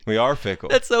 We are fickle.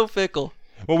 That's so fickle.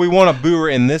 Well, we want to boo her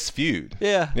in this feud.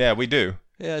 Yeah. Yeah, we do.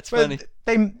 Yeah, it's But funny.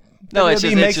 It's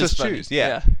It's makes just us funny. choose.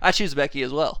 Yeah. I choose Becky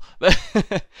as well. But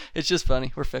it's just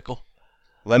funny. We're fickle.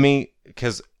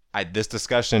 Because this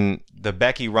discussion, the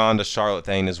Becky Ronda Charlotte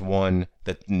thing is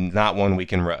not one we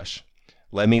can rush.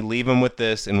 Let me leave them with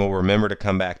this, and we'll remember to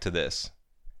come back to this.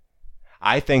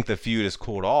 I think the feud is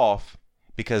cooled off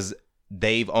because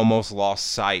they've almost lost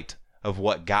sight of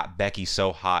what got Becky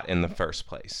so hot in the first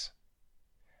place.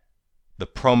 The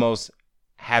promos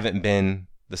haven't been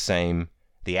the same.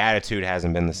 The attitude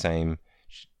hasn't been the same.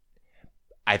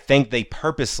 I think they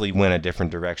purposely went a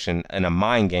different direction, in a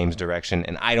mind games direction,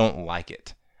 and I don't like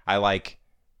it. I like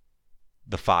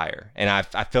the fire, and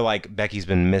I feel like Becky's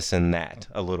been missing that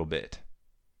a little bit.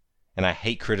 And I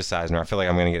hate criticizing her. I feel like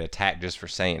I'm going to get attacked just for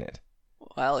saying it.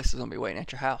 Well, Alex is going to be waiting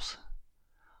at your house.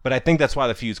 But I think that's why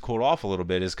the feud's cooled off a little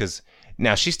bit, is because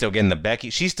now she's still getting the Becky.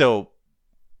 She's still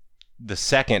the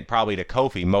second, probably to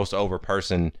Kofi, most over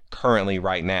person currently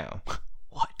right now.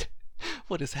 What?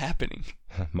 What is happening?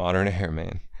 Modern era,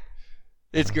 man.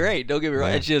 It's great. Don't get me wrong.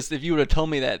 Yeah. It's just, if you would have told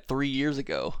me that 3 years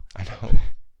ago. I know.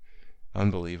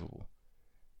 Unbelievable.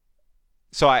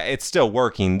 So it's still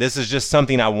working. This is just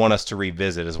something I want us to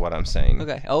revisit, is what I'm saying.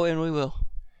 Okay. Oh, and we will.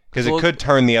 Because it could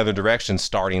turn the other direction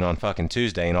starting on fucking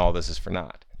Tuesday, and all this is for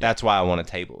naught. That's why I want to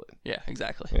table it. Yeah,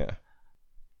 exactly. Yeah.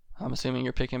 I'm assuming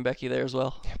you're picking Becky there as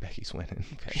well. Yeah, Becky's winning.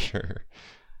 Okay. For sure.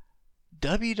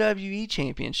 WWE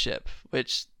Championship,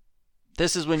 which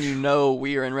this is when you know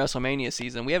we are in WrestleMania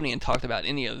season. We haven't even talked about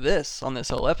any of this on this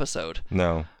whole episode.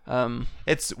 No. We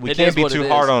It can't is be what too it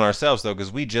hard is. on ourselves, though,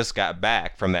 because we just got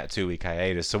back from that 2-week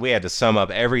hiatus. So we had to sum up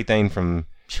everything from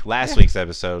last week's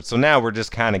episode. So now we're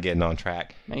just kind of getting on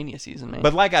track. Mania season, man.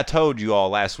 But like I told you all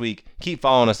last week, keep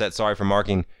following us at Sorry for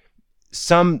Marking.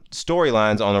 Some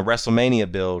storylines on a WrestleMania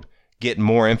build get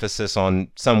more emphasis on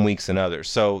some weeks than others.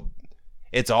 So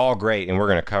it's all great, and we're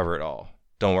going to cover it all.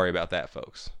 Don't worry about that,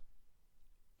 folks.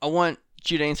 I want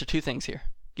you to answer two things here.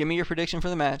 Give me your prediction for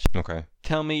the match. Okay.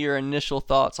 Tell me your initial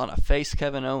thoughts on a face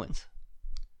Kevin Owens.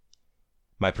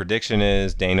 My prediction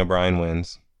is Daniel Bryan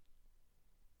wins.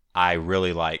 I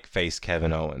really like face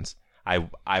Kevin Owens.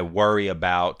 I worry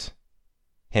about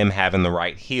him having the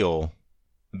right heel.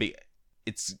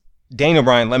 It's Daniel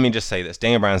Bryan. Let me just say this.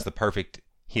 Daniel Bryan's the perfect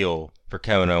heel for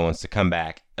Kevin Owens to come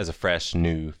back as a fresh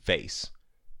new face.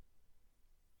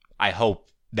 I hope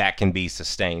that can be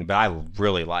sustained, but I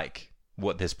really like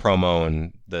what this promo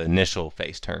and the initial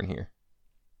face turn here.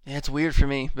 Yeah, it's weird for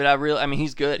me, but I mean,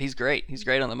 he's good. He's great. He's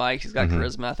great on the mic. He's got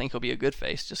charisma. I think he'll be a good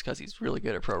face just because he's really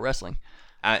good at pro wrestling.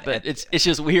 But it's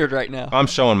just weird right now. I'm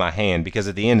showing my hand because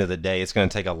at the end of the day, it's going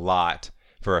to take a lot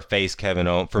for a face Kevin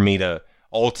Owens, for me to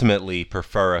ultimately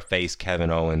prefer a face Kevin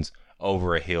Owens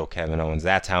over a heel Kevin Owens.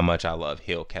 That's how much I love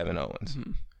heel Kevin Owens.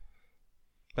 Mm-hmm.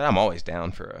 But I'm always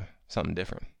down for something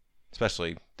different,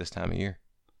 especially this time of year.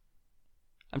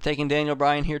 I'm taking Daniel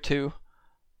Bryan here too.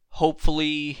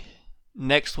 Hopefully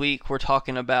next week we're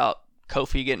talking about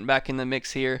Kofi getting back in the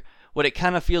mix here. What it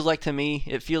kind of feels like to me,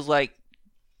 it feels like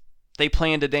they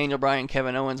planned a Daniel Bryan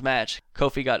Kevin Owens match.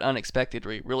 Kofi got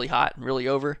unexpectedly really hot and really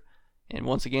over, and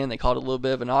once again they called it a little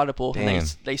bit of an audible. Damn.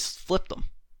 And they flipped them.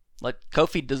 Like,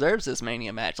 Kofi deserves this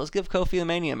Mania match. Let's give Kofi the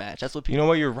Mania match. That's what people. You know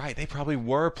what? You're right. They probably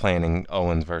were planning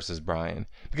Owens versus Bryan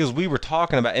because we were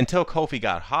talking about until Kofi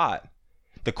got hot.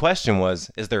 The question was,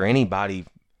 is there anybody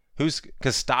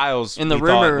because Styles And the we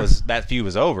thought rumor- that feud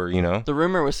was over, you know? The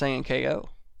rumor was saying KO.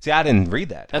 See, I didn't read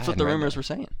that. That's I what the hadn't read rumors that. were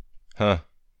saying. Huh.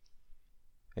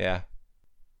 Yeah.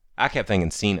 I kept thinking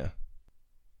Cena.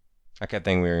 I kept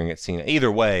thinking we were going to get Cena.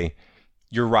 Either way,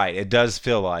 you're right. It does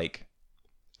feel like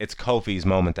it's Kofi's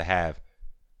moment to have.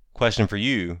 Question for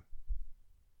you.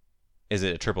 Is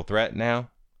it a triple threat now?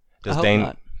 I hope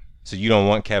not. So you don't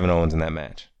want Kevin Owens in that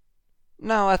match?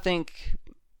 No, I think.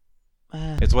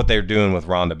 It's what they're doing with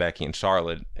Ronda, Becky, and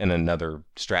Charlotte in another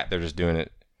strat. They're just doing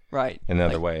it Right.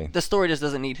 another way. The story just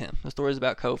doesn't need him. The story is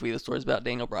about Kofi. The story is about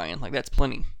Daniel Bryan. Like, that's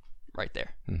plenty right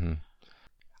there. Mm-hmm.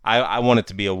 I want it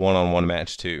to be a one-on-one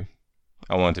match, too.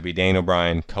 I want it to be Daniel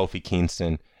Bryan, Kofi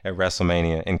Kingston at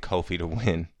WrestleMania, and Kofi to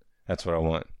win. That's what I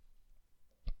want.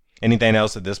 Anything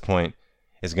else at this point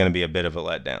is going to be a bit of a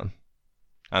letdown.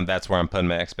 That's where I'm putting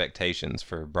my expectations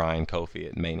for Brian Kofi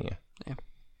at Mania. Yeah.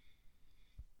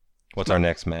 What's our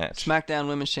next match? SmackDown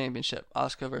Women's Championship.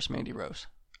 Asuka versus Mandy Rose.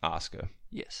 Asuka.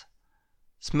 Yes.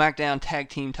 SmackDown Tag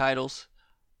Team titles.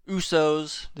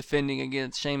 Usos defending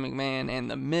against Shane McMahon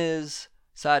and The Miz.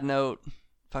 Side note,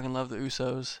 fucking love the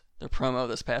Usos. Their promo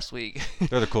this past week.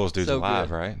 They're the coolest dudes So alive,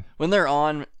 good. right? When they're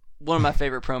on, one of my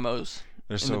favorite promos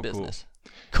They're in so the business.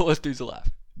 Coolest dudes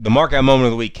alive. The Markout Moment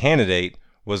of the Week candidate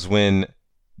was when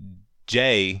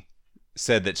Jay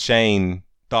said that Shane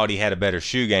thought he had a better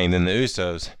shoe game than the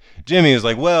Usos. Jimmy was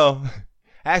like, well,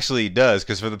 actually he does,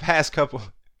 because for the past couple...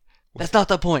 That's not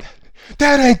the point.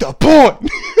 That ain't the point!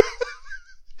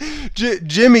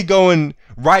 Jimmy going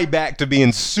right back to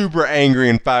being super angry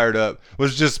and fired up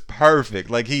was just perfect.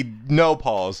 Like, no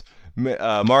pause.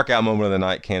 Markout Moment of the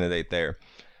Night candidate there.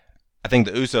 I think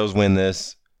the Usos win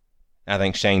this. I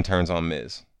think Shane turns on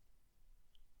Miz.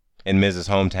 In Miz's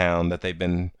hometown that they've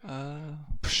been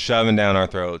shoving down our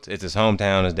throats. It's his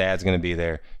hometown. His dad's going to be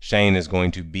there. Shane is going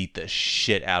to beat the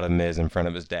shit out of Miz in front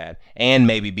of his dad. And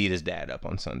maybe beat his dad up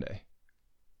on Sunday.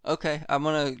 Okay, I'm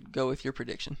going to go with your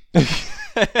prediction. Did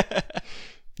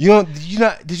you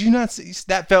not see?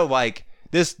 That felt like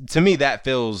this to me. That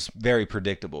feels very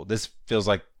predictable. This feels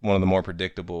like one of the more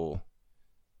predictable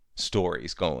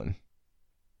stories going.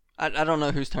 I don't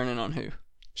know who's turning on who.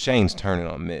 Shane's turning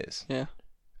on Miz. Yeah.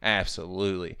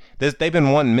 Absolutely. They've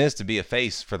been wanting Miz to be a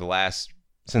face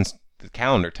since the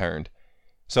calendar turned.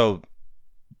 So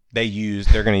they're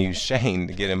going to use Shane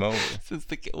to get him over.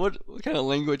 What kind of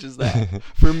language is that?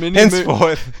 For many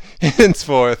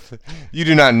henceforth, you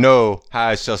do not know how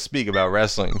I shall speak about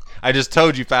wrestling. I just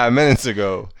told you 5 minutes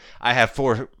ago. I have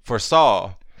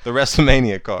foresaw the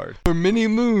WrestleMania card. For many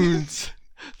moons,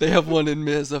 they have wanted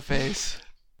Miz a face.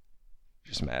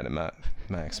 Just mad at my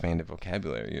expanded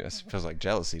vocabulary. It feels like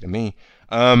jealousy to me.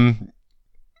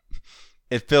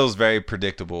 It feels very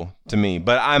predictable to me,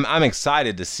 but I'm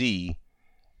excited to see,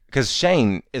 because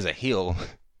Shane is a heel.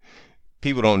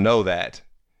 People don't know that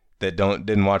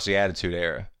didn't watch the Attitude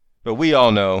Era, but we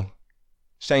all know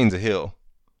Shane's a heel,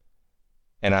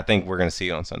 and I think we're gonna see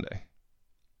it on Sunday.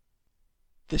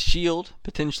 The Shield,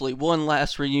 potentially one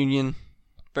last reunion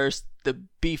versus the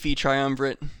beefy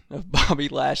triumvirate of Bobby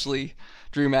Lashley,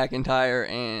 Drew McIntyre,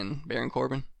 and Baron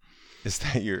Corbin. Is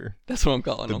that That's what I'm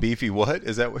calling them. The beefy what?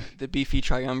 Is that what? The beefy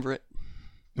triumvirate.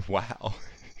 Wow.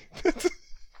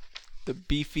 The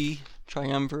beefy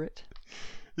triumvirate.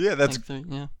 Yeah, that's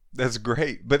yeah. That's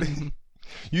great. But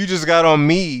you just got on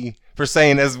me for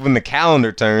saying that's when the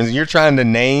calendar turns, and you're trying to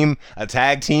name a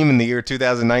tag team in the year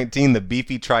 2019 the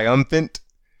beefy triumphant.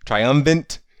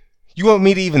 You want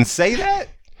me to even say that?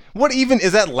 What even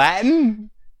is that Latin?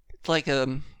 It's like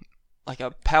a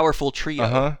powerful trio.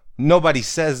 Uh-huh. Nobody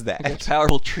says that. Like a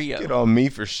powerful trio. Get on me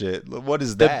for shit. What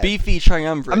is the that? The beefy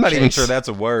triumvirate. I'm not even sure that's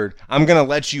a word. I'm gonna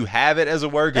let you have it as a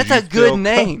word. That's a good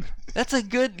name. That's a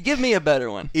good. Give me a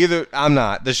better one. I'm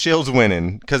not. The Shield's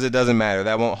winning because it doesn't matter.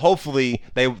 That won't. Hopefully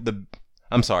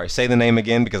I'm sorry. Say the name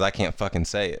again because I can't fucking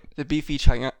say it. The beefy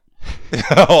triumvirate.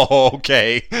 Oh,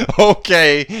 okay.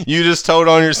 You just told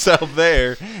on yourself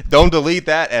there. Don't delete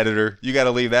that, editor. You got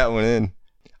to leave that one in.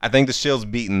 I think the Shield's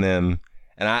beating them,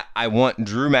 and I want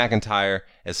Drew McIntyre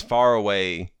as far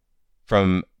away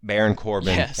from Baron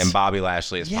Corbin and Bobby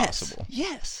Lashley as possible.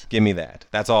 Yes. Give me that.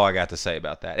 That's all I got to say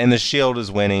about that. And the Shield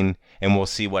is winning, and we'll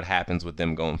see what happens with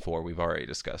them going forward. We've already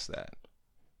discussed that.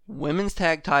 Women's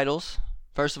tag titles.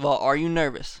 First of all, are you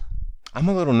nervous? I'm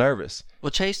a little nervous.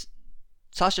 Well, Chase,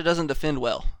 Sasha doesn't defend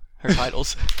well her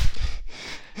titles.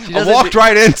 I walked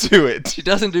right into it. She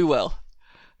doesn't do well.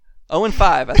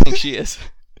 0-5, I think she is.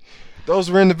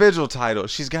 Those were individual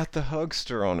titles. She's got the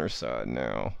Hugster on her side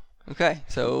now. Okay,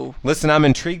 so... Listen, I'm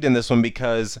intrigued in this one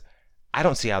because I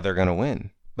don't see how they're going to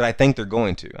win. But I think they're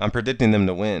going to. I'm predicting them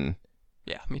to win.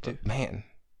 Yeah, me too. But man,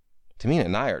 Tamina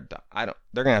and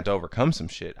they're going to have to overcome some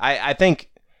shit. I think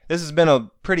this has been a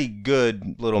pretty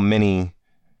good little mini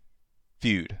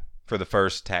feud for the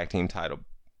first tag team title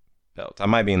belt. I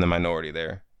might be in the minority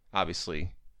there.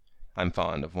 Obviously, I'm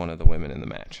fond of one of the women in the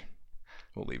match.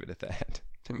 We'll leave it at that.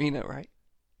 Tamina, right?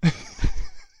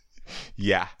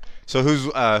 Yeah. So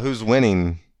who's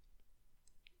winning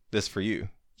this for you?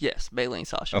 Yes, Bayley and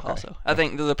Sasha also. I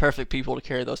think they're the perfect people to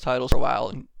carry those titles for a while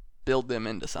and build them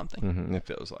into something. Mm-hmm. It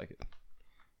feels like it.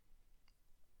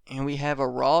 And we have a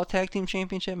Raw Tag Team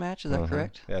Championship match. Is that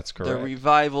correct? That's correct. The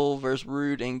Revival versus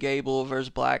Rude and Gable versus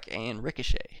Black and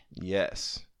Ricochet.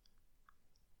 Yes.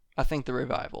 I think the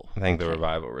Revival. I think the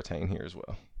Revival retain here as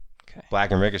well. Okay.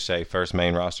 Black and Ricochet, first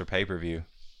main roster pay-per-view.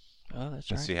 Oh,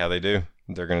 that's right. Let's see how they do.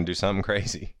 They're going to do something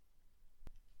crazy.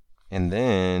 And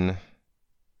then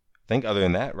think other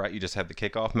than that, right, you just have the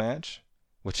kickoff match,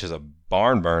 which is a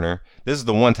barn burner. This is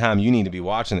the one time you need to be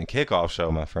watching the kickoff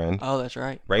show, my friend. Oh, that's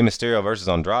right. Rey Mysterio versus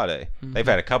Andrade. They've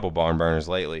had a couple barn burners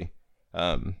lately.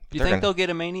 Do you think they'll get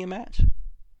a Mania match?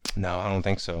 No, I don't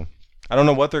think so. I don't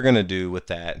know what they're going to do with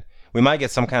that. We might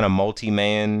get some kind of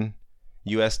multi-man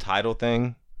U.S. title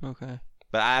thing. Okay.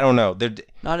 But I don't know.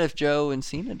 Not if Joe and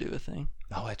Cena do a thing.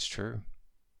 Oh, that's true.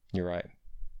 You're right.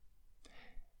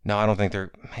 No, I don't think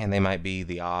they're... Man, they might be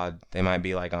the odd... They might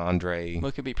be like Andre... Well,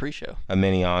 it could be pre-show. A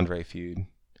mini Andre feud.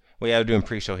 We had to do a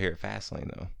pre-show here at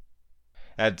Fastlane, though.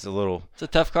 That's a little... It's a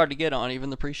tough card to get on,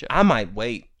 even the pre-show. I might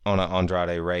wait on an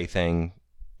Andrade Ray thing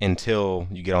until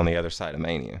you get on the other side of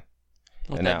Mania.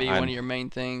 Would that be one of your main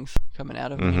things coming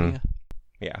out of Mania?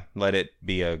 Yeah, let it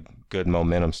be a good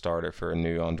momentum starter for a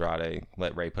new Andrade.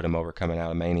 Let Ray put him over coming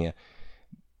out of Mania.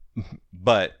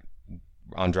 But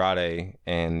Andrade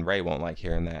and Ray won't like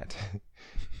hearing that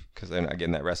because they're not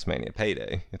getting that WrestleMania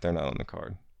payday if they're not on the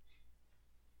card.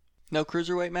 No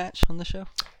cruiserweight match on the show?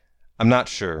 I'm not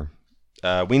sure.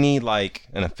 We need like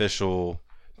an official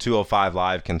 205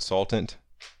 Live consultant.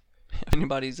 If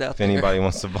anybody's out there. If anybody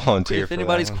wants to volunteer if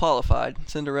anybody's qualified,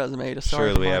 send a resume to Sorry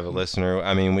Surely we have a listener.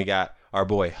 I mean, we got our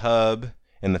boy Hub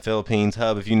in the Philippines.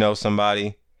 Hub, if you know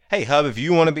somebody. Hey, Hub, if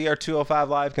you want to be our 205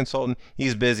 Live consultant,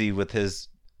 he's busy with his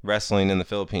wrestling in the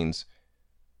Philippines.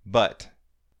 But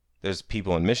there's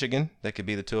people in Michigan that could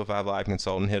be the 205 Live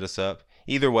consultant. Hit us up.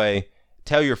 Either way,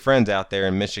 tell your friends out there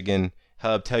in Michigan.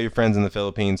 Hub, tell your friends in the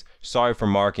Philippines. Sorry for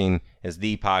Marking is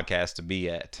the podcast to be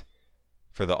at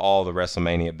for all the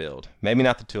WrestleMania build. Maybe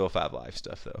not the 205 Live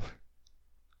stuff, though.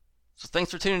 So thanks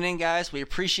for tuning in, guys. We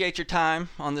appreciate your time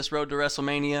on this road to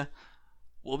WrestleMania.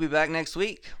 We'll be back next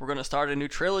week. We're going to start a new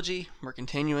trilogy. We're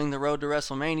continuing the road to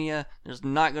WrestleMania. There's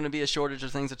not going to be a shortage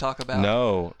of things to talk about.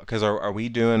 No, because are we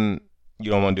doing...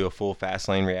 You don't want to do a full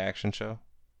Fastlane reaction show?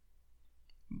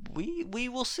 We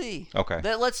will see. Okay.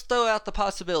 Let's throw out the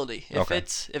possibility if Okay.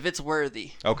 it's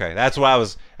worthy. Okay, that's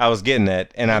what I was getting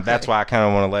at, and that's why I kind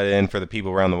of want to let it in for the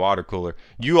people around the water cooler.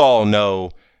 You all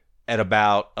know at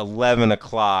about 11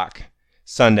 o'clock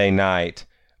Sunday night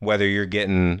whether you're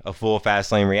getting a full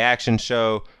Fastlane reaction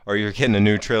show or you're getting a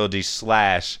new trilogy /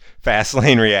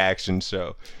 Fastlane reaction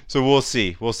show. So we'll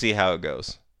see. We'll see how it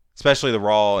goes, especially the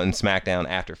Raw and SmackDown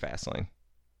after Fastlane.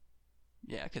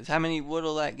 Yeah, because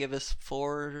what'll that give us?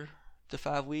 4 to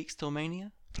 5 weeks till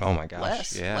Mania? Oh my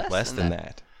gosh. Less than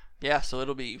that. Yeah, so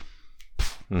it'll be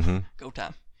go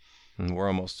time. And we're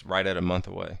almost right at a month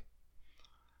away.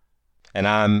 And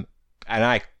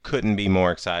I couldn't be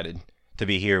more excited to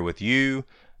be here with you,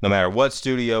 no matter what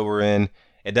studio we're in.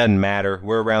 It doesn't matter.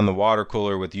 We're around the water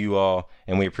cooler with you all,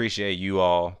 and we appreciate you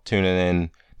all tuning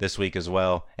in this week as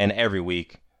well, and every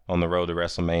week on the road to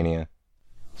WrestleMania.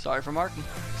 Sorry for Marking.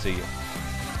 See ya.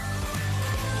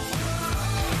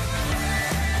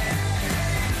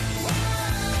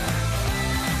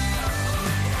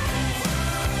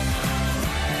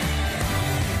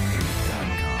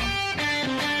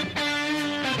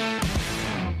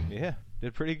 Yeah,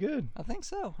 did pretty good. I think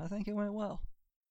so. I think it went well.